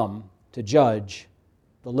will come to judge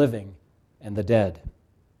the living and the dead.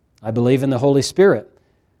 I believe in the Holy Spirit,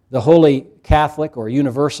 the Holy Catholic or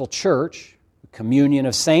Universal Church, the communion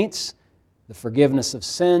of saints, the forgiveness of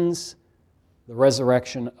sins, the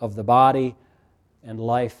resurrection of the body, and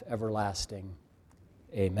life everlasting.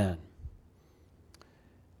 Amen.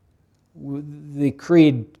 The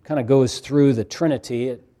Creed kind of goes through the Trinity.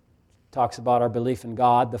 It talks about our belief in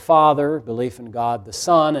God the Father, belief in God the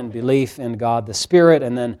Son, and belief in God the Spirit,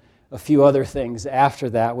 and then a few other things after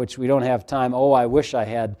that, which we don't have time. Oh, I wish I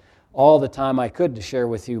had all the time I could to share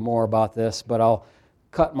with you more about this, but I'll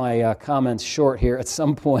cut my comments short here at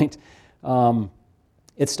some point.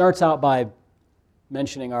 It starts out by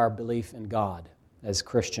mentioning our belief in God as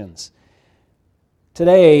Christians.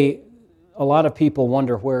 Today, a lot of people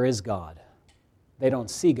wonder, where is God? They don't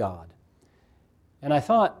see God. And I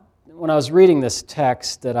thought, when I was reading this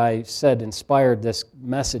text that I said inspired this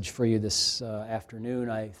message for you this afternoon,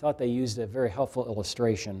 I thought they used a very helpful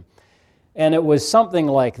illustration. And it was something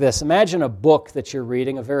like this. Imagine a book that you're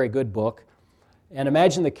reading, a very good book, and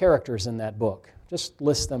imagine the characters in that book. Just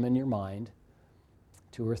list them in your mind.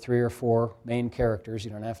 2 or 3 or 4 main characters.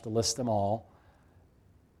 You don't have to list them all.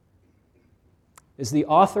 Is the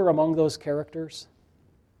author among those characters?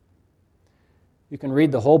 You can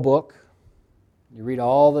read the whole book. You read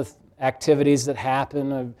all the activities that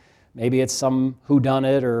happen. Maybe it's some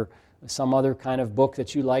whodunit or some other kind of book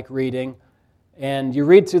that you like reading. And you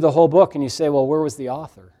read through the whole book and you say, well, where was the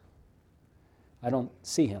author? I don't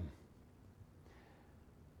see him.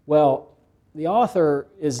 Well, the author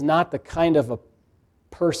is not the kind of a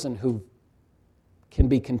person who can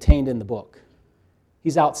be contained in the book.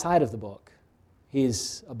 He's outside of the book.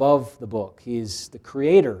 He's above the book. He's the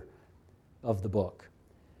creator of the book.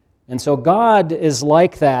 And so God is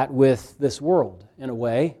like that with this world, in a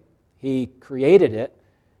way. He created it.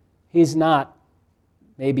 He's not,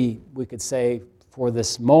 maybe we could say for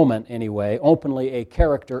this moment anyway, openly a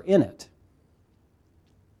character in it.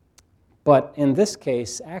 But in this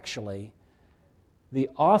case, actually, the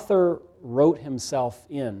author wrote himself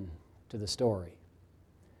in to the story.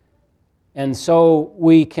 And so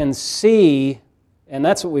we can see, and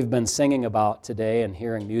that's what we've been singing about today and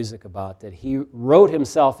hearing music about, that he wrote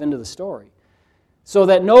himself into the story so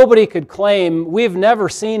that nobody could claim, we've never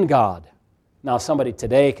seen God. Now, somebody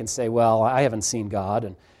today can say, well, I haven't seen God,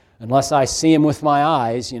 and unless I see Him with my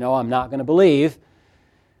eyes, I'm not going to believe.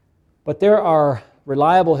 But there are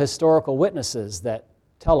reliable historical witnesses that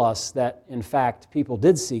tell us that, in fact, people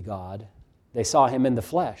did see God. They saw Him in the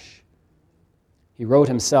flesh. He wrote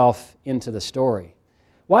Himself into the story.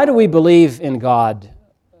 Why do we believe in God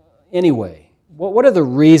anyway? What are the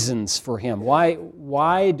reasons for Him?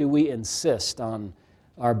 Why do we insist on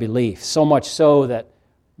our belief? So much so that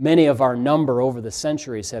many of our number over the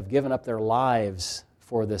centuries have given up their lives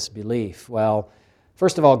for this belief. Well,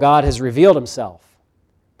 first of all, God has revealed Himself,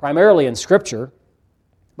 primarily in Scripture,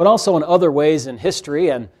 but also in other ways in history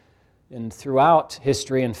and throughout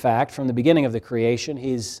history, in fact. From the beginning of the creation,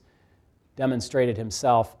 He's demonstrated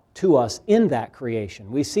Himself to us in that creation.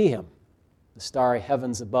 We see Him, the starry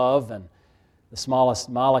heavens above and the smallest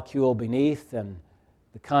molecule beneath and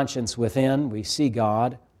the conscience within. We see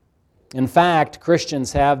God. In fact,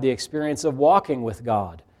 Christians have the experience of walking with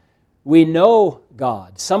God. We know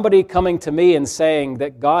God. Somebody coming to me and saying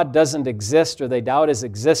that God doesn't exist or they doubt His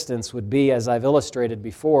existence would be, as I've illustrated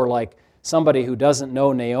before, like somebody who doesn't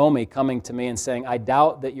know Naomi coming to me and saying, I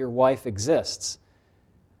doubt that your wife exists.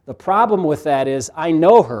 The problem with that is I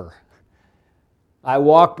know her. I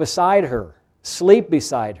walk beside her, sleep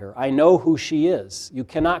beside her. I know who she is. You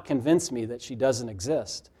cannot convince me that she doesn't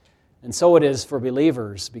exist. And so it is for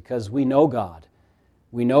believers, because we know God.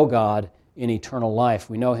 We know God in eternal life.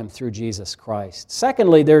 We know Him through Jesus Christ.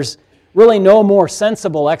 Secondly, there's really no more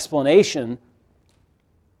sensible explanation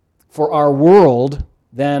for our world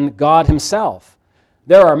than God Himself.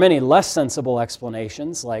 There are many less sensible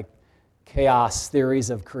explanations, like chaos theories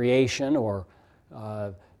of creation or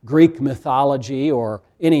Greek mythology or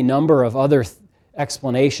any number of other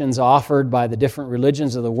explanations offered by the different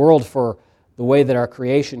religions of the world for the way that our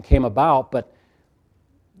creation came about. But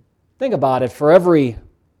think about it. For every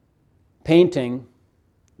painting,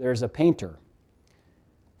 there's a painter.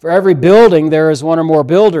 For every building, there is one or more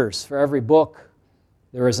builders. For every book,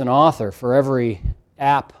 there is an author. For every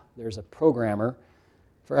app, there's a programmer.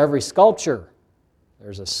 For every sculpture,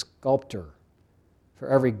 there's a sculptor. For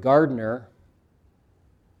every gardener,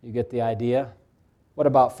 you get the idea? What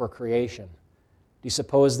about for creation? Do you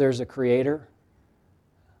suppose there's a creator?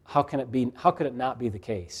 How can it not be the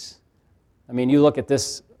case? I mean, you look at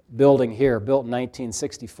this building here, built in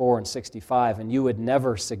 1964 and 65, and you would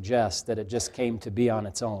never suggest that it just came to be on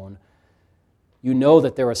its own. You know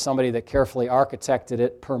that there was somebody that carefully architected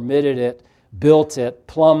it, permitted it, built it,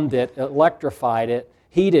 plumbed it, electrified it,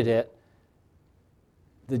 heated it.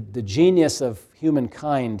 The genius of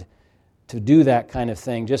humankind to do that kind of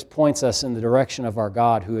thing just points us in the direction of our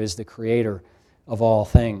God, who is the creator of all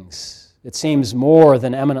things. It seems more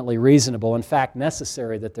than eminently reasonable, in fact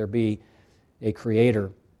necessary, that there be a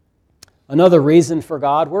creator. Another reason for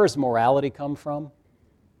God, where does morality come from?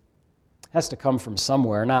 It has to come from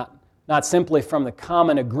somewhere, not simply from the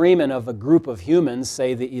common agreement of a group of humans,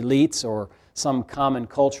 say the elites, or some common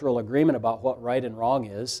cultural agreement about what right and wrong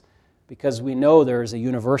is, because we know there is a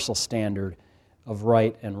universal standard of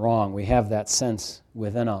right and wrong. We have that sense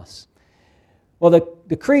within us. Well,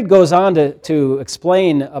 the Creed goes on to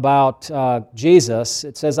explain about Jesus.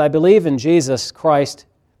 It says, I believe in Jesus Christ,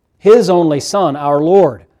 His only Son, our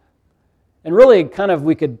Lord. And really,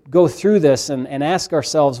 we could go through this and ask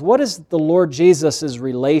ourselves, what is the Lord Jesus'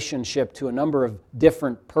 relationship to a number of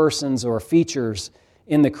different persons or features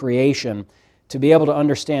in the creation, to be able to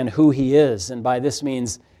understand who He is, and by this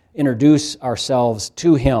means introduce ourselves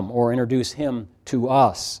to Him or introduce Him to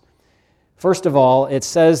us. First of all, it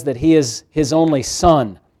says that He is His only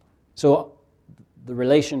Son. So the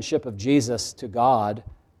relationship of Jesus to God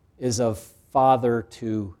is of Father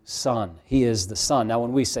to Son. He is the Son. Now,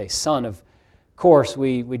 when we say Son, of course,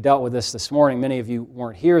 we dealt with this morning. Many of you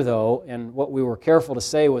weren't here, though, and what we were careful to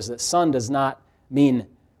say was that Son does not mean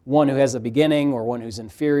one who has a beginning, or one who's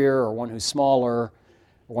inferior, or one who's smaller,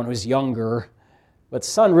 or one who's younger. But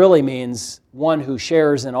Son really means one who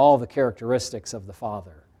shares in all the characteristics of the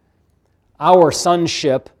Father. Our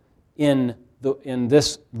sonship in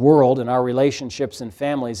this world, in our relationships and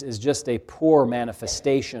families, is just a poor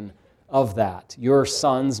manifestation of that. Your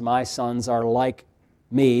sons, my sons, are like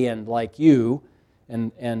me and like you,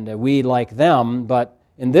 and we like them, but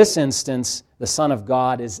in this instance, the Son of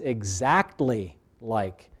God is exactly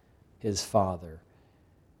like His Father.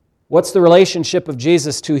 What's the relationship of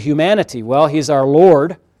Jesus to humanity? Well, He's our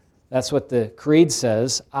Lord. That's what the Creed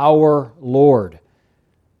says, our Lord.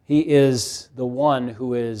 He is the one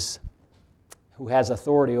who has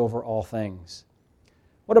authority over all things.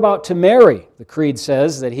 What about to Mary? The Creed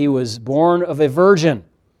says that He was born of a virgin,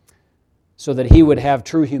 so that He would have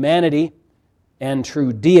true humanity and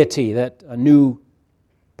true deity, that a new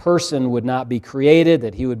person would not be created,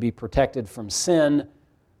 that He would be protected from sin.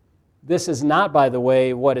 This is not, by the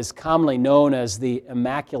way, what is commonly known as the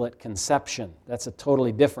Immaculate Conception. That's a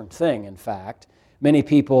totally different thing, in fact. Many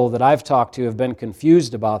people that I've talked to have been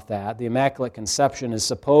confused about that. The Immaculate Conception is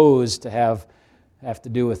supposed to have to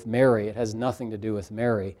do with Mary. It has nothing to do with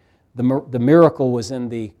Mary. The miracle was in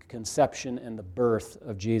the conception and the birth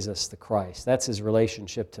of Jesus the Christ. That's His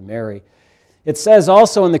relationship to Mary. It says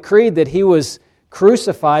also in the Creed that He was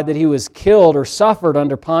crucified, that He was killed or suffered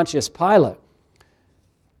under Pontius Pilate.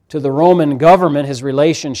 To the Roman government, His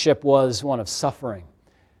relationship was one of suffering.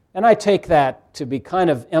 And I take that to be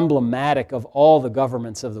kind of emblematic of all the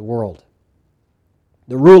governments of the world.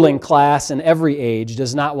 The ruling class in every age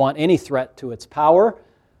does not want any threat to its power,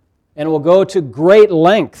 and will go to great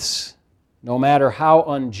lengths, no matter how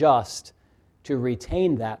unjust, to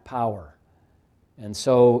retain that power. And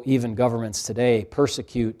so even governments today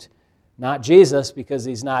persecute not Jesus because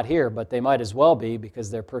He's not here, but they might as well be,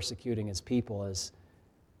 because they're persecuting His people, as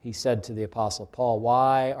He said to the Apostle Paul,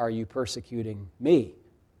 "Why are you persecuting me?"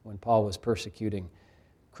 when Paul was persecuting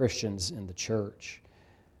Christians in the church.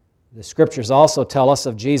 The Scriptures also tell us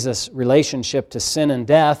of Jesus' relationship to sin and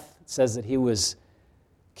death. It says that He was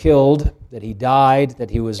killed, that He died, that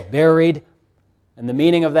He was buried. And the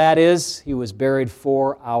meaning of that is He was buried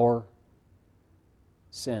for our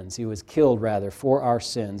sins. He was killed, rather, for our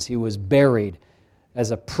sins. He was buried as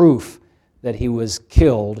a proof that He was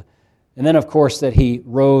killed. And then, of course, that He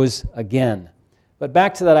rose again. But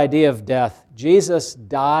back to that idea of death, Jesus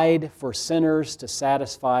died for sinners to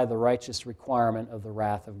satisfy the righteous requirement of the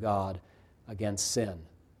wrath of God against sin.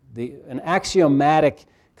 An axiomatic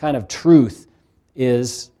kind of truth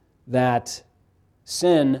is that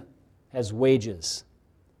sin has wages,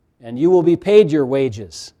 and you will be paid your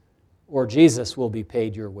wages, or Jesus will be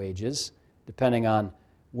paid your wages, depending on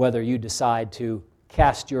whether you decide to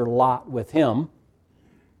cast your lot with Him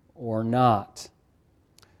or not.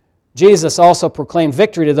 Jesus also proclaimed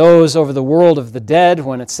victory to those over the world of the dead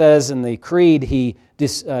when it says in the Creed He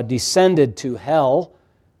descended to hell.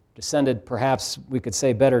 Descended, perhaps we could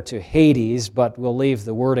say better, to Hades, but we'll leave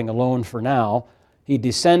the wording alone for now. He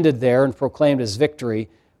descended there and proclaimed His victory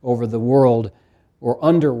over the world, or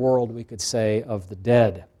underworld, we could say, of the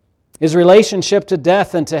dead. His relationship to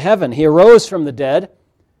death and to heaven. He arose from the dead,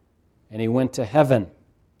 and He went to heaven.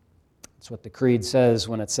 That's what the Creed says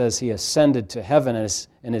when it says He ascended to heaven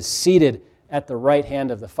and is seated at the right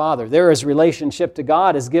hand of the Father. There His relationship to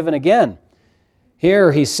God is given again.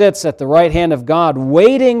 Here He sits at the right hand of God,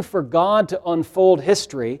 waiting for God to unfold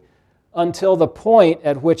history until the point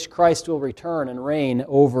at which Christ will return and reign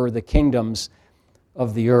over the kingdoms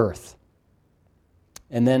of the earth.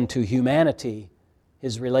 And then to humanity,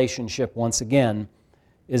 His relationship once again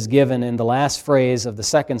is given in the last phrase of the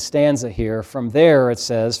second stanza here. From there, it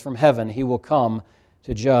says, from heaven He will come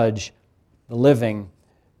to judge the living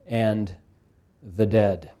and the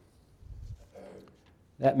dead.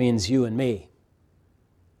 That means you and me.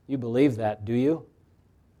 You believe that, do you?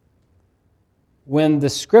 When the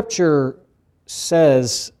Scripture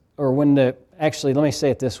says, actually, let me say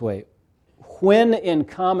it this way. When in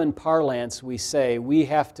common parlance we say we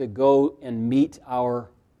have to go and meet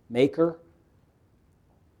our Maker,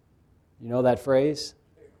 you know that phrase?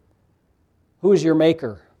 Who's your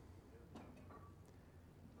Maker?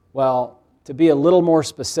 Well, to be a little more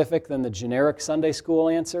specific than the generic Sunday school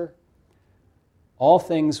answer, all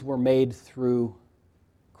things were made through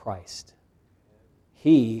Christ.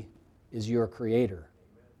 He is your Creator,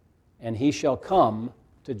 and He shall come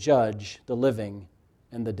to judge the living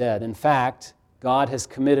and the dead. In fact, God has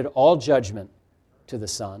committed all judgment to the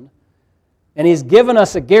Son, and He's given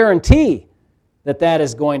us a guarantee that that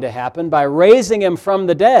is going to happen by raising Him from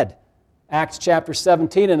the dead. Acts chapter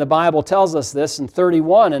 17, and the Bible tells us this in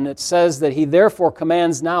 31, and it says that He therefore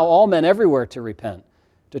commands now all men everywhere to repent,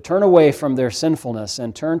 to turn away from their sinfulness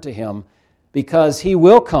and turn to Him, because He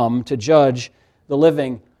will come to judge the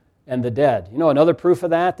living and the dead. You know another proof of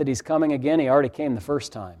that He's coming again? He already came the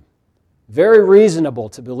first time. Very reasonable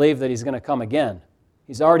to believe that He's going to come again.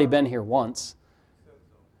 He's already been here once,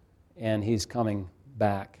 and He's coming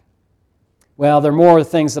back. Well, there are more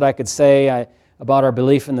things that I could say about our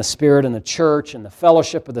belief in the Spirit and the church and the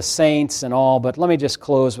fellowship of the saints and all, but let me just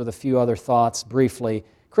close with a few other thoughts briefly.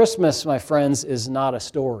 Christmas, my friends, is not a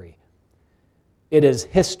story. It is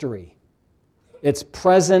history. It's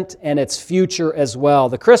present and it's future as well.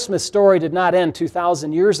 The Christmas story did not end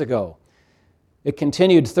 2,000 years ago. It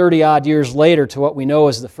continued 30-odd years later to what we know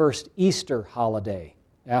as the first Easter holiday.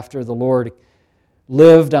 After the Lord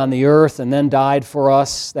lived on the earth and then died for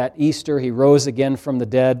us, that Easter He rose again from the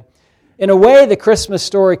dead. In a way, the Christmas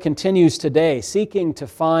story continues today, seeking to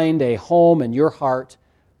find a home in your heart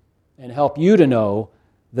and help you to know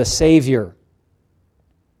the Savior.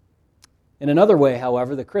 In another way,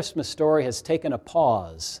 however, the Christmas story has taken a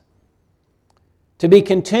pause, to be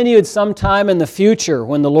continued sometime in the future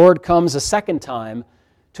when the Lord comes a second time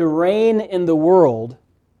to reign in the world,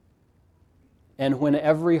 and when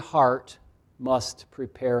every heart must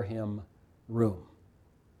prepare Him room.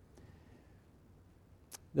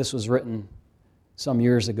 This was written some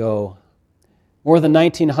years ago. More than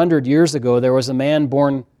 1,900 years ago, there was a man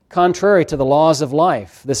born contrary to the laws of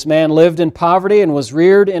life. This man lived in poverty and was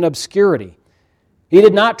reared in obscurity. He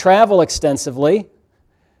did not travel extensively.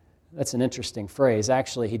 That's an interesting phrase.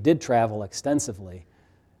 Actually, he did travel extensively.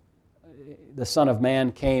 The Son of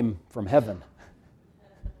Man came from heaven.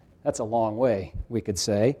 That's a long way, we could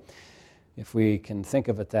say, if we can think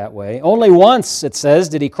of it that way. Only once, it says,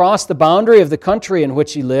 did he cross the boundary of the country in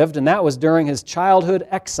which he lived, and that was during his childhood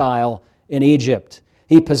exile in Egypt.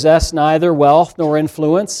 He possessed neither wealth nor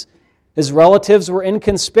influence. His relatives were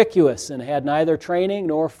inconspicuous and had neither training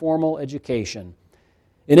nor formal education.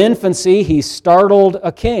 In infancy, he startled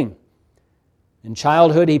a king. In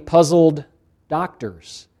childhood, he puzzled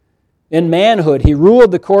doctors. In manhood, he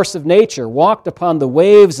ruled the course of nature, walked upon the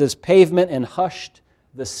waves as pavement, and hushed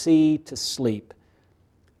the sea to sleep.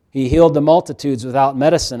 He healed the multitudes without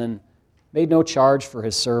medicine and made no charge for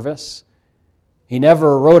his service. He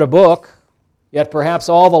never wrote a book, yet perhaps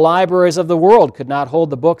all the libraries of the world could not hold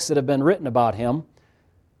the books that have been written about him.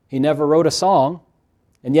 He never wrote a song,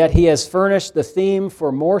 and yet he has furnished the theme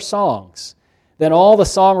for more songs than all the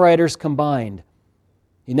songwriters combined.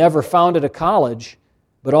 He never founded a college,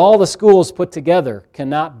 But all the schools put together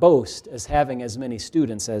cannot boast as having as many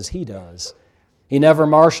students as he does. He never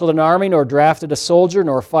marshaled an army, nor drafted a soldier,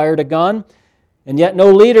 nor fired a gun, and yet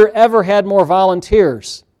no leader ever had more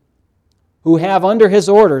volunteers who have under his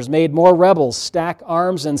orders made more rebels stack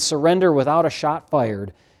arms and surrender without a shot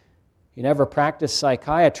fired. He never practiced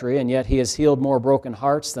psychiatry, and yet he has healed more broken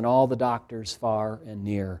hearts than all the doctors far and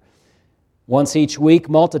near. Once each week,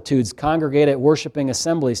 multitudes congregate at worshiping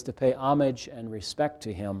assemblies to pay homage and respect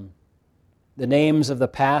to him. The names of the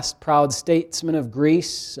past proud statesmen of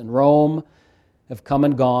Greece and Rome have come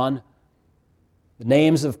and gone. The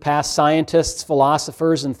names of past scientists,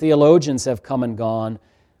 philosophers, and theologians have come and gone.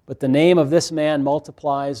 But the name of this man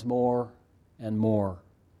multiplies more and more.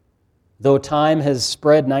 Though time has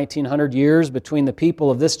spread 1,900 years between the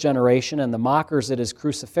people of this generation and the mockers at his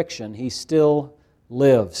crucifixion, he still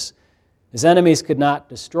lives. His enemies could not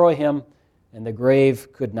destroy him, and the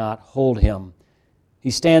grave could not hold him.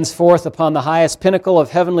 He stands forth upon the highest pinnacle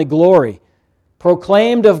of heavenly glory,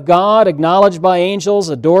 proclaimed of God, acknowledged by angels,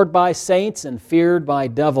 adored by saints, and feared by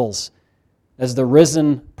devils, as the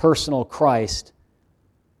risen personal Christ,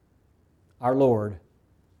 our Lord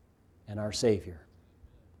and our Savior.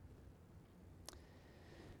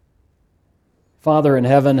 Father in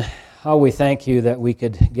heaven, how we thank you that we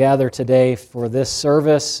could gather today for this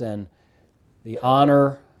service and the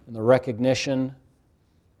honor and the recognition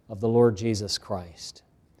of the Lord Jesus Christ.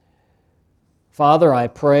 Father, I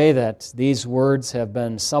pray that these words have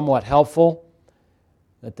been somewhat helpful,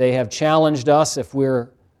 that they have challenged us if we're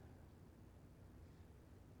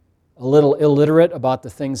a little illiterate about the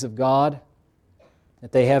things of God,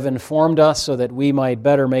 that they have informed us so that we might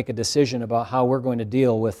better make a decision about how we're going to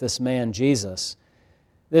deal with this man, Jesus,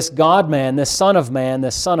 this God-man, this Son of Man,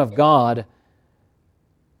 this Son of God,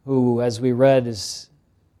 who, as we read, is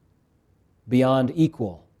beyond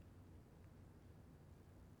equal.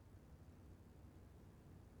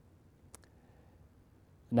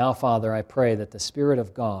 Now, Father, I pray that the Spirit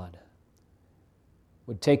of God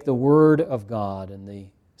would take the Word of God and the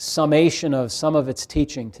summation of some of its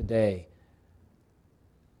teaching today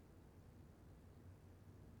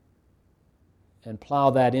and plow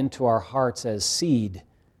that into our hearts as seed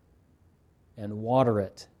and water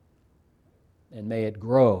it, and may it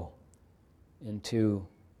grow into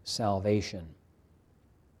salvation.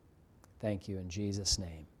 Thank you in Jesus'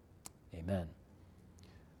 name. Amen.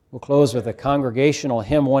 We'll close with a congregational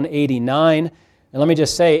hymn 189. And let me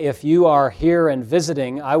just say, if you are here and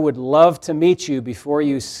visiting, I would love to meet you before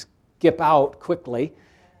you skip out quickly.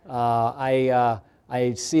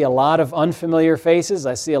 I see a lot of unfamiliar faces.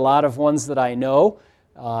 I see a lot of ones that I know.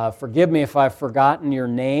 Forgive me if I've forgotten your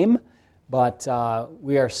name, but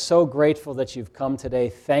we are so grateful that you've come today.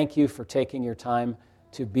 Thank you for taking your time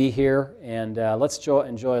to be here, and let's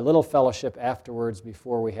enjoy a little fellowship afterwards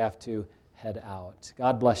before we have to head out.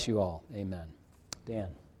 God bless you all. Amen. Dan.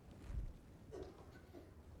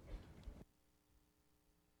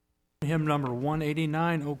 Hymn number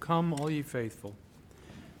 189, O Come, All Ye Faithful.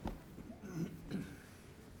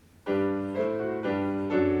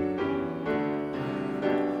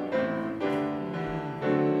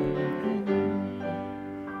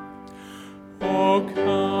 O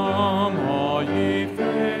come, all ye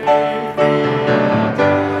faithful.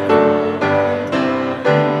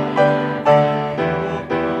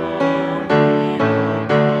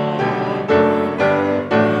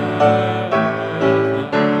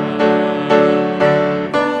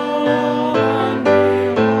 And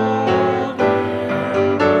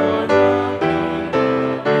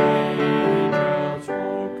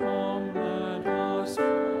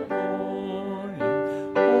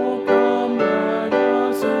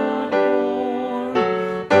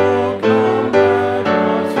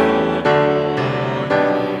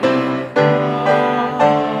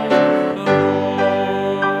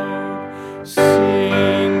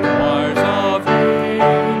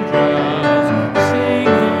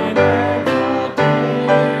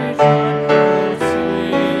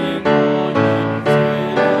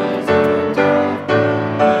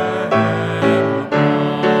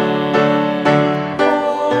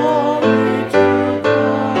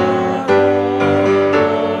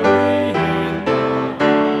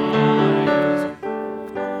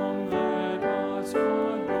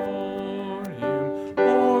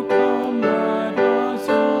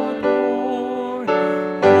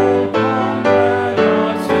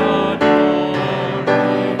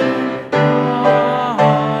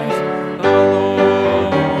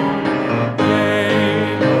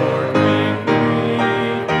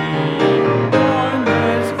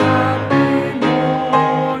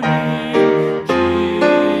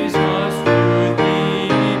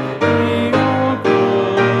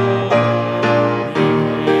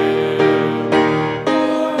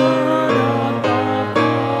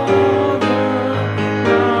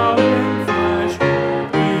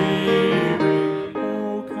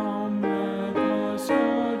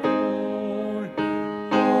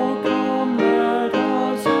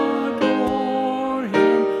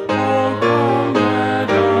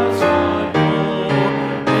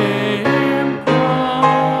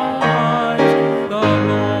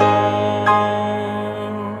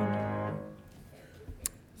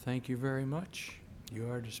Thank you very much. You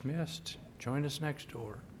are dismissed. Join us next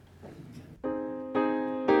door.